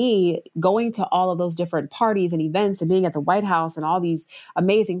for me, going to all of those different parties and events and being at the White House and all these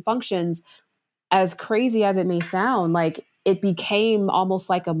amazing functions, as crazy as it may sound, like it became almost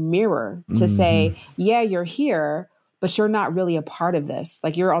like a mirror to say, yeah, you're here, but you're not really a part of this.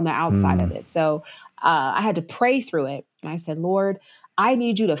 Like you're on the outside of it. So I had to pray through it. And I said, Lord, I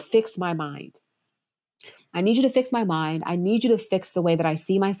need you to fix my mind. I need you to fix my mind. I need you to fix the way that I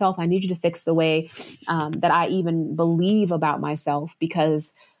see myself. I need you to fix the way that I even believe about myself,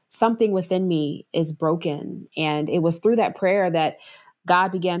 because something within me is broken. And it was through that prayer that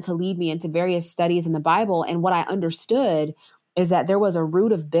God began to lead me into various studies in the Bible. And what I understood is that there was a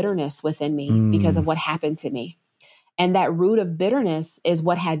root of bitterness within me because of what happened to me. And that root of bitterness is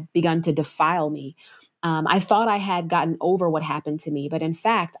what had begun to defile me. I thought I had gotten over what happened to me, but in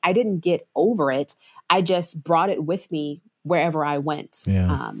fact, I didn't get over it. I just brought it with me wherever I went.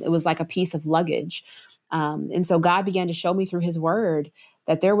 Yeah. It was like a piece of luggage. And so God began to show me through his word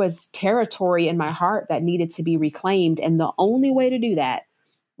that there was territory in my heart that needed to be reclaimed. And the only way to do that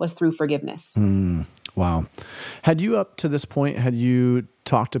was through forgiveness. Wow. Had you, up to this point, had you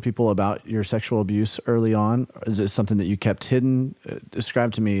talked to people about your sexual abuse early on? Is it something that you kept hidden?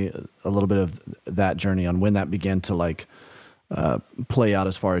 Describe to me a little bit of that journey on when that began to play out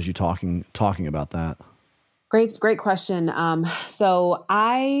as far as you talking about that. Great question. So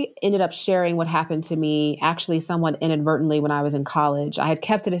I ended up sharing what happened to me actually somewhat inadvertently when I was in college. I had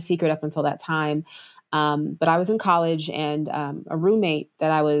kept it a secret up until that time. But I was in college, and a roommate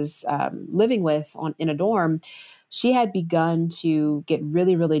that I was living with in a dorm, she had begun to get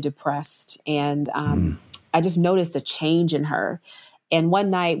really, really depressed. And I just noticed a change in her. And one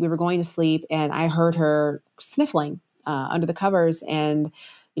night we were going to sleep and I heard her sniffling under the covers. And,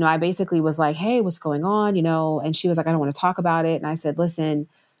 I basically was like, hey, what's going on? And she was like, I don't want to talk about it. And I said, listen,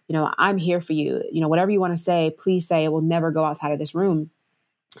 I'm here for you. Whatever you want to say, please say. It will never go outside of this room.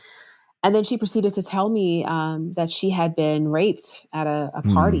 And then she proceeded to tell me that she had been raped at a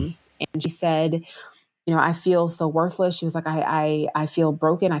party. And she said, I feel so worthless. She was like, I feel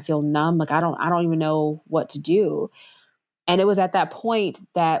broken. I feel numb. Like, I don't even know what to do. And it was at that point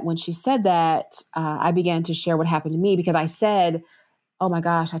that when she said that, I began to share what happened to me, because I said, oh my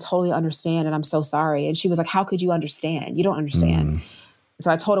gosh, I totally understand. And I'm so sorry. And she was like, how could you understand? You don't understand. So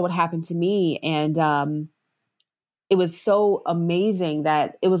I told her what happened to me. And it was so amazing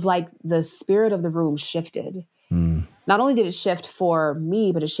that it was like the spirit of the room shifted. Not only did it shift for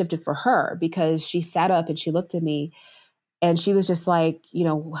me, but it shifted for her, because she sat up and she looked at me and she was just like,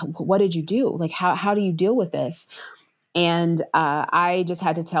 what did you do? Like, how do you deal with this? And I just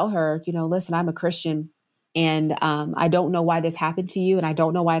had to tell her, listen, I'm a Christian, and I don't know why this happened to you, and I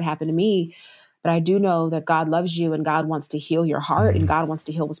don't know why it happened to me. But I do know that God loves you, and God wants to heal your heart, and God wants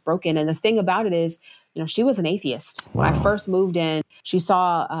to heal what's broken. And the thing about it is, she was an atheist. Wow. When I first moved in, she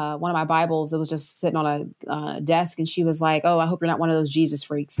saw one of my Bibles that was just sitting on a desk, and she was like, oh, I hope you're not one of those Jesus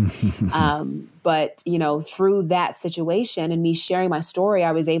freaks. But, through that situation and me sharing my story,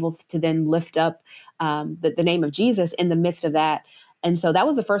 I was able to then lift up the name of Jesus in the midst of that. And so that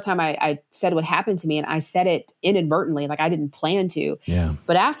was the first time I said what happened to me, and I said it inadvertently, like I didn't plan to. Yeah.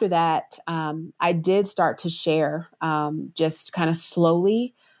 But after that, I did start to share just kind of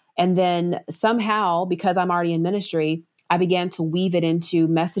slowly. And then somehow, because I'm already in ministry, I began to weave it into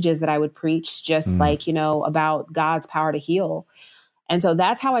messages that I would preach, just like, about God's power to heal. And so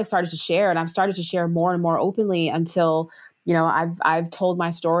that's how I started to share. And I've started to share more and more openly until, I've told my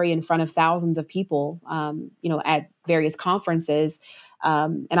story in front of thousands of people, at various conferences.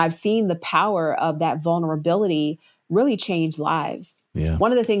 And I've seen the power of that vulnerability really change lives. Yeah.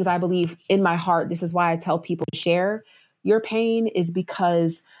 One of the things I believe in my heart, this is why I tell people to share your pain, is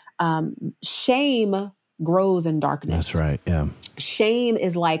because shame grows in darkness. That's right. Yeah. Shame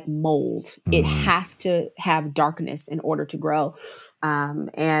is like mold. It has to have darkness in order to grow.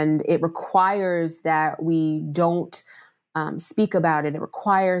 And it requires that we don't speak about it. It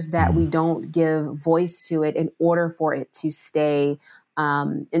requires that we don't give voice to it in order for it to stay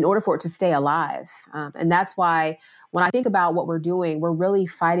alive. And that's why when I think about what we're doing, we're really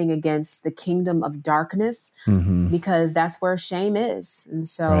fighting against the kingdom of darkness, because that's where shame is. And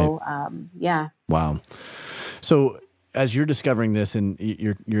so, yeah. Wow. So as you're discovering this and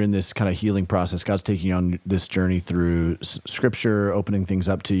you're in this kind of healing process, God's taking you on this journey through Scripture, opening things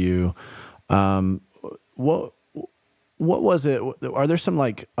up to you. What was it? Are there some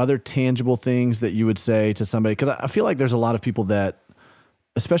like other tangible things that you would say to somebody? Because I feel like there's a lot of people that,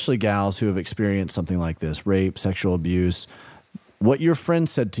 especially gals who have experienced something like this, rape, sexual abuse. What your friend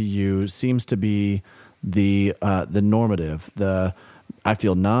said to you seems to be the normative. I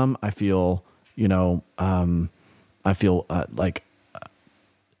feel numb. I feel,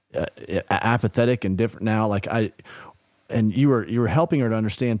 apathetic and different now. And you were helping her to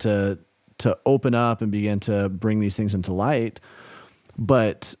understand to open up and begin to bring these things into light.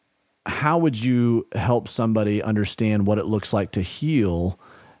 But how would you help somebody understand what it looks like to heal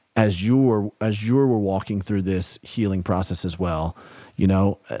as you were walking through this healing process as well?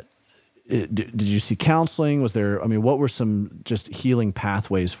 Did you see counseling? What were some just healing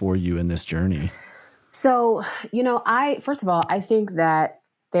pathways for you in this journey? So, first of all, I think that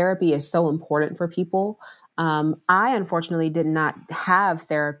therapy is so important for people. I unfortunately did not have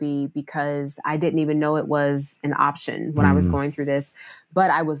therapy because I didn't even know it was an option when I was going through this.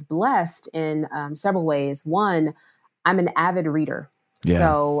 But I was blessed in several ways. One, I'm an avid reader. Yeah.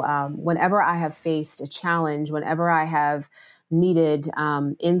 So whenever I have faced a challenge, whenever I have needed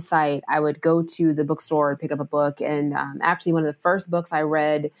insight, I would go to the bookstore and pick up a book. And actually, one of the first books I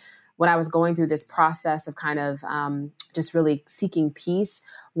read when I was going through this process of kind of just really seeking peace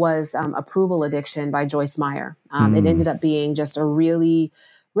was Approval Addiction by Joyce Meyer. It ended up being just a really,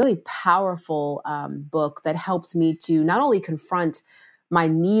 really powerful book that helped me to not only confront my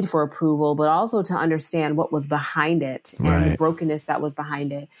need for approval, but also to understand what was behind it and the brokenness that was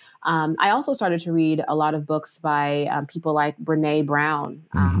behind it. I also started to read a lot of books by people like Brene Brown.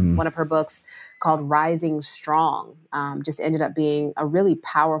 One of her books called Rising Strong just ended up being a really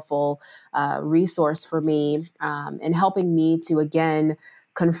powerful resource for me in helping me to, again,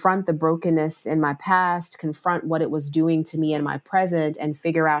 confront the brokenness in my past, confront what it was doing to me in my present, and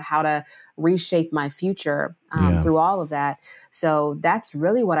figure out how to reshape my future through all of that. So that's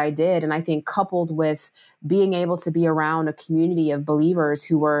really what I did. And I think coupled with being able to be around a community of believers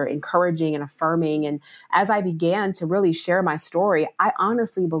who were encouraging and affirming. And as I began to really share my story, I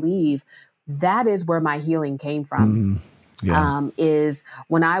honestly believe that is where my healing came from, is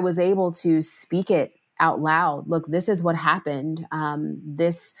when I was able to speak it out loud. Look, this is what happened.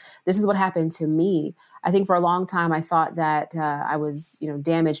 This is what happened to me. I think for a long time, I thought that I was,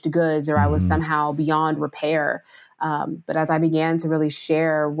 damaged goods, or I was somehow beyond repair. But as I began to really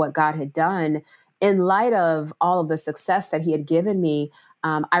share what God had done in light of all of the success that He had given me,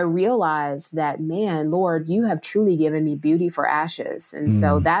 I realized that, man, Lord, you have truly given me beauty for ashes. And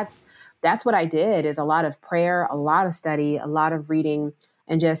so that's what I did, is a lot of prayer, a lot of study, a lot of reading,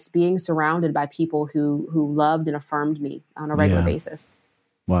 and just being surrounded by people who loved and affirmed me on a regular basis.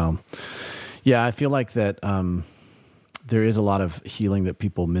 Wow. Yeah, I feel like that there is a lot of healing that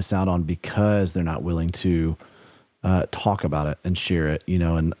people miss out on because they're not willing to talk about it and share it,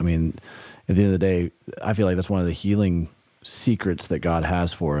 And I mean, at the end of the day, I feel like that's one of the healing secrets that God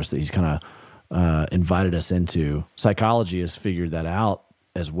has for us, that He's kind of invited us into. Psychology has figured that out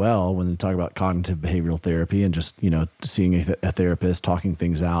as well when they talk about cognitive behavioral therapy and just, seeing a therapist, talking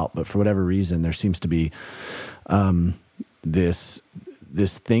things out. But for whatever reason, there seems to be this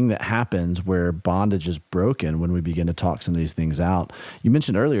thing that happens where bondage is broken when we begin to talk some of these things out. You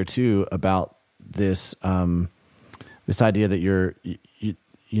mentioned earlier too about this this idea that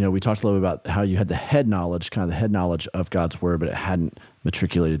we talked a little bit about how you had the head knowledge of God's word, but it hadn't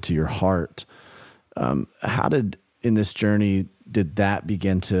matriculated to your heart. How did, in this journey, did that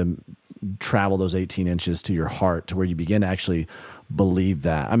begin to travel those 18 inches to your heart, to where you begin to actually believe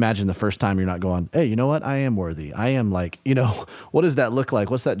that? I imagine the first time you're not going, hey, you know what? I am worthy. I am what does that look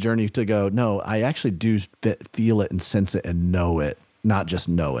like? What's that journey to go, no, I actually do feel it and sense it and know it, not just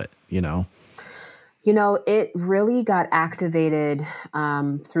know it, It really got activated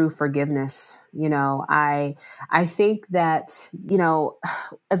through forgiveness. I think that,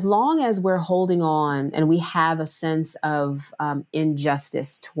 as long as we're holding on and we have a sense of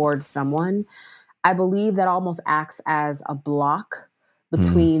injustice towards someone, I believe that almost acts as a block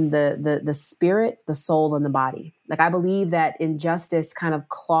between the spirit, the soul, and the body. Like, I believe that injustice kind of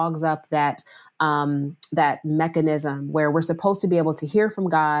clogs up that mechanism where we're supposed to be able to hear from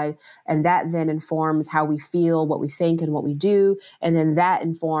God, and that then informs how we feel, what we think, and what we do, and then that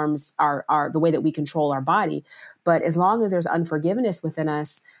informs the way that we control our body. But as long as there's unforgiveness within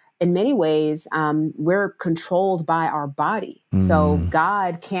us, in many ways, we're controlled by our body. So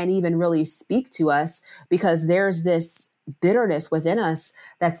God can't even really speak to us because there's this bitterness within us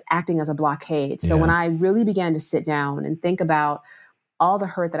that's acting as a blockade. So Yeah. when I really began to sit down and think about all the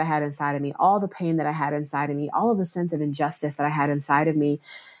hurt that I had inside of me, all the pain that I had inside of me, all of the sense of injustice that I had inside of me,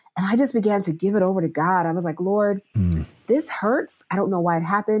 and I just began to give it over to God. I was like, Lord, this hurts. I don't know why it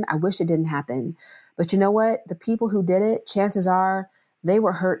happened. I wish it didn't happen. But you know what? The people who did it, chances are they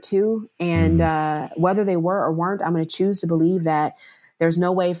were hurt too. And whether they were or weren't, I'm going to choose to believe that there's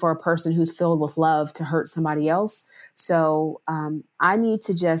no way for a person who's filled with love to hurt somebody else. So I need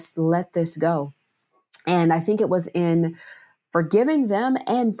to just let this go. And I think it was in forgiving them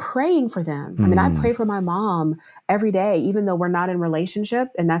and praying for them. I mean, I pray for my mom every day, even though we're not in relationship.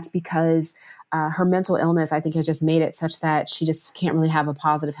 And that's because her mental illness, I think, has just made it such that she just can't really have a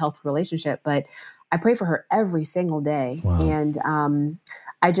positive, healthy relationship. But I pray for her every single day. Wow. And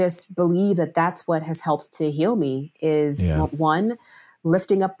I just believe that that's what has helped to heal me is one,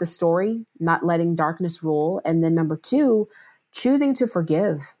 lifting up the story, not letting darkness rule. And then number two, choosing to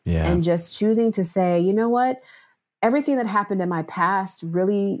forgive and just choosing to say, you know what? Everything that happened in my past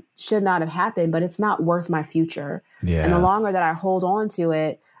really should not have happened, but it's not worth my future. Yeah. And the longer that I hold on to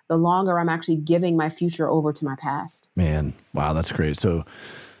it, the longer I'm actually giving my future over to my past. Man, wow, that's great. So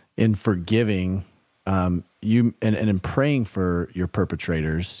in forgiving, you and in praying for your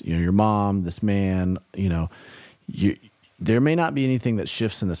perpetrators, your mom, this man, there may not be anything that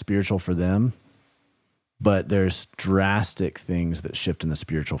shifts in the spiritual for them, but there's drastic things that shift in the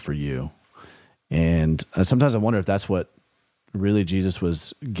spiritual for you. And sometimes I wonder if that's what really Jesus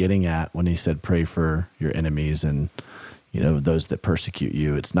was getting at when he said, pray for your enemies and, those that persecute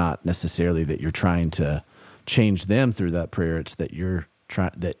you. It's not necessarily that you're trying to change them through that prayer. It's that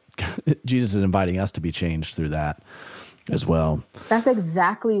that Jesus is inviting us to be changed through that as well. That's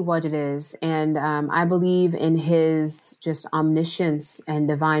exactly what it is. And I believe in his just omniscience and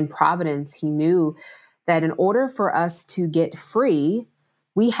divine providence. He knew that in order for us to get free,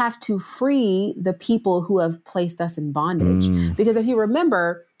 we have to free the people who have placed us in bondage. Because if you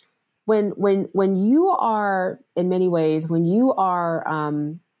remember, when you are, in many ways, when you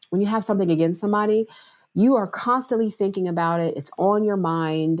have something against somebody, you are constantly thinking about it. It's on your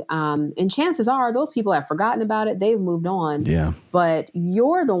mind. And chances are those people have forgotten about it. They've moved on. Yeah. But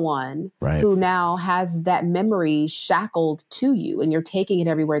you're the one who now has that memory shackled to you, and you're taking it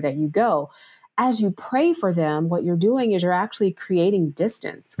everywhere that you go. As you pray for them, what you're doing is you're actually creating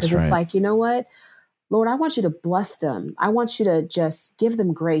distance, because it's like, you know what, Lord, I want you to bless them. I want you to just give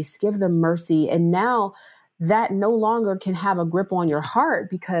them grace, give them mercy. And now that no longer can have a grip on your heart,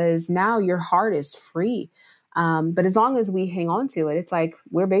 because now your heart is free. But as long as we hang on to it, it's like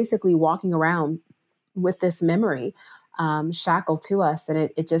we're basically walking around with this memory shackled to us, and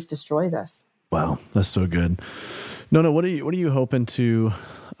it just destroys us. Wow, that's so good. Nona, what are you hoping to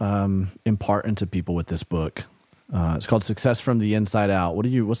impart into people with this book? It's called Success from the Inside Out.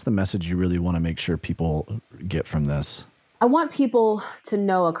 What's the message you really want to make sure people get from this? I want people to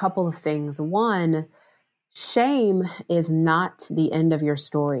know a couple of things. One, shame is not the end of your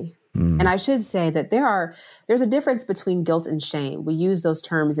story. And I should say that there's a difference between guilt and shame. We use those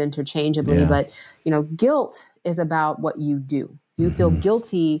terms interchangeably, but guilt is about what you do. You feel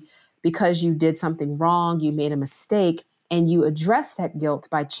guilty because you did something wrong, you made a mistake, and you address that guilt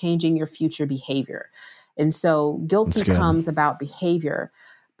by changing your future behavior. And so guilt becomes about behavior,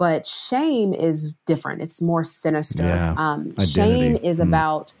 but shame is different. It's more sinister. Yeah. Shame is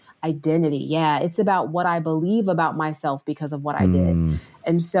about identity. Yeah. It's about what I believe about myself because of what I did.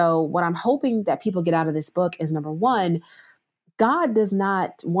 And so what I'm hoping that people get out of this book is, number one, God does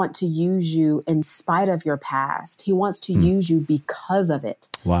not want to use you in spite of your past. He wants to use you because of it.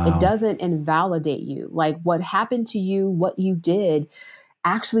 Wow. It doesn't invalidate you. Like what happened to you, what you did,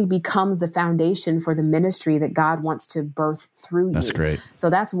 actually becomes the foundation for the ministry that God wants to birth through you. That's great.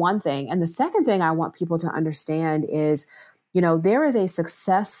 So that's one thing. And the second thing I want people to understand is, there is a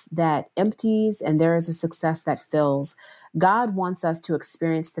success that empties and there is a success that fills. God wants us to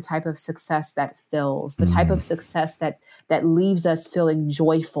experience the type of success that fills, the type of success that leaves us feeling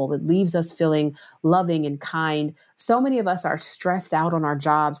joyful, that leaves us feeling loving and kind. So many of us are stressed out on our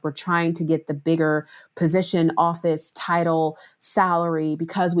jobs. We're trying to get the bigger position, office, title, salary,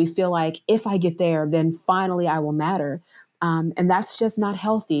 because we feel like if I get there, then finally I will matter. And that's just not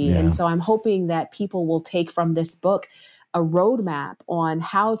healthy. Yeah. And so I'm hoping that people will take from this book a roadmap on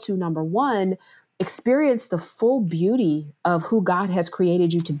how to, number one, experience the full beauty of who God has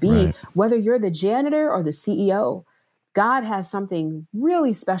created you to be, whether you're the janitor or the CEO. God has something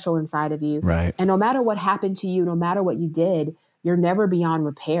really special inside of you. Right. And no matter what happened to you, no matter what you did, you're never beyond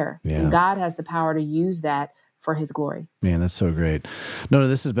repair. Yeah. And God has the power to use that for his glory. Man, that's so great. Nona,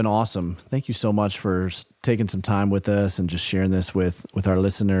 this has been awesome. Thank you so much for taking some time with us and just sharing this with our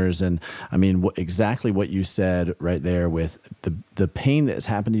listeners. And I mean, exactly what you said right there with the pain that has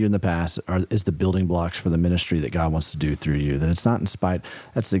happened to you in the past is the building blocks for the ministry that God wants to do through you. That it's not in spite.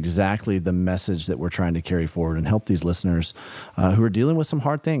 That's exactly the message that we're trying to carry forward and help these listeners who are dealing with some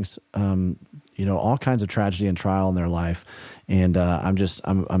hard things. All kinds of tragedy and trial in their life. And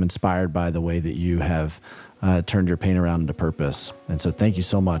I'm inspired by the way that you have turned your pain around into purpose. And so thank you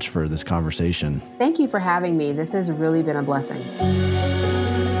so much for this conversation. Thank you for having me. This has really been a blessing.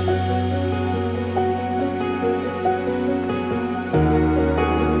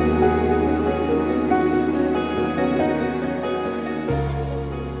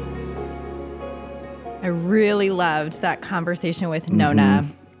 I really loved that conversation with Nona.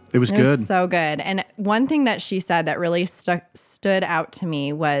 It was good. Was so good. And one thing that she said that really stood out to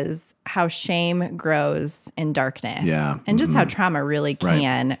me was how shame grows in darkness. Yeah. And just how trauma really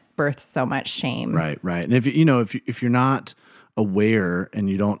can birth so much shame. Right. And if you're not aware and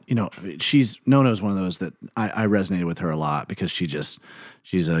you don't, Nona is one of those that I resonated with her a lot because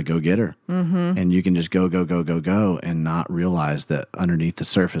she's a go-getter. And you can just go and not realize that underneath the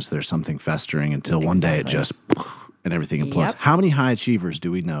surface there's something festering until one day it just and everything implodes. Yep. How many high achievers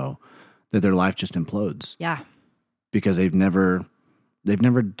do we know that their life just implodes? Yeah. Because they've never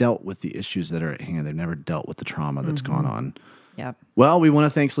dealt with the issues that are at hand. They've never dealt with the trauma that's gone on. Yep. Well, we want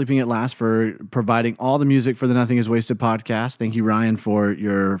to thank Sleeping at Last for providing all the music for the Nothing is Wasted podcast. Thank you, Ryan, for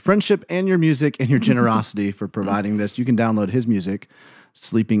your friendship and your music and your generosity for providing this. You can download his music,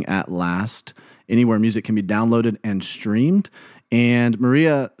 Sleeping at Last, anywhere music can be downloaded and streamed. And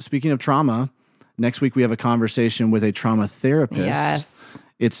Maria, speaking of trauma, next week we have a conversation with a trauma therapist. Yes.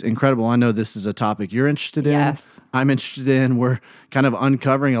 It's incredible. I know this is a topic you're interested in. Yes. I'm interested in. We're kind of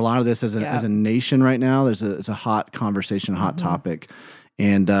uncovering a lot of this as a nation right now. It's a hot conversation, a hot topic.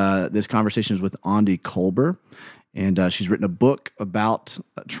 And this conversation is with Andi Kolber. And she's written a book about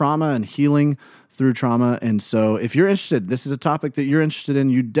trauma and healing through trauma. And so if you're interested, this is a topic that you're interested in,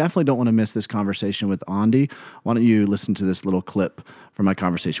 you definitely don't want to miss this conversation with Andi. Why don't you listen to this little clip from my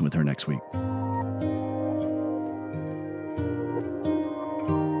conversation with her next week?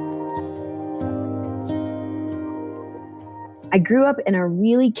 I grew up in a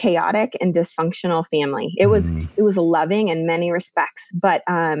really chaotic and dysfunctional family. It was loving in many respects, but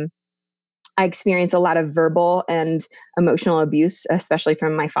I experienced a lot of verbal and emotional abuse, especially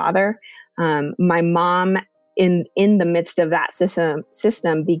from my father. My mom, in the midst of that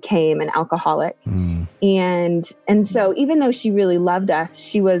system became an alcoholic, and so even though she really loved us,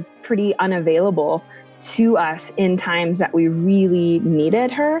 she was pretty unavailable to us in times that we really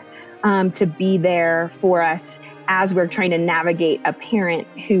needed her to be there for us as we're trying to navigate a parent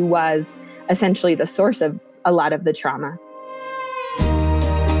who was essentially the source of a lot of the trauma.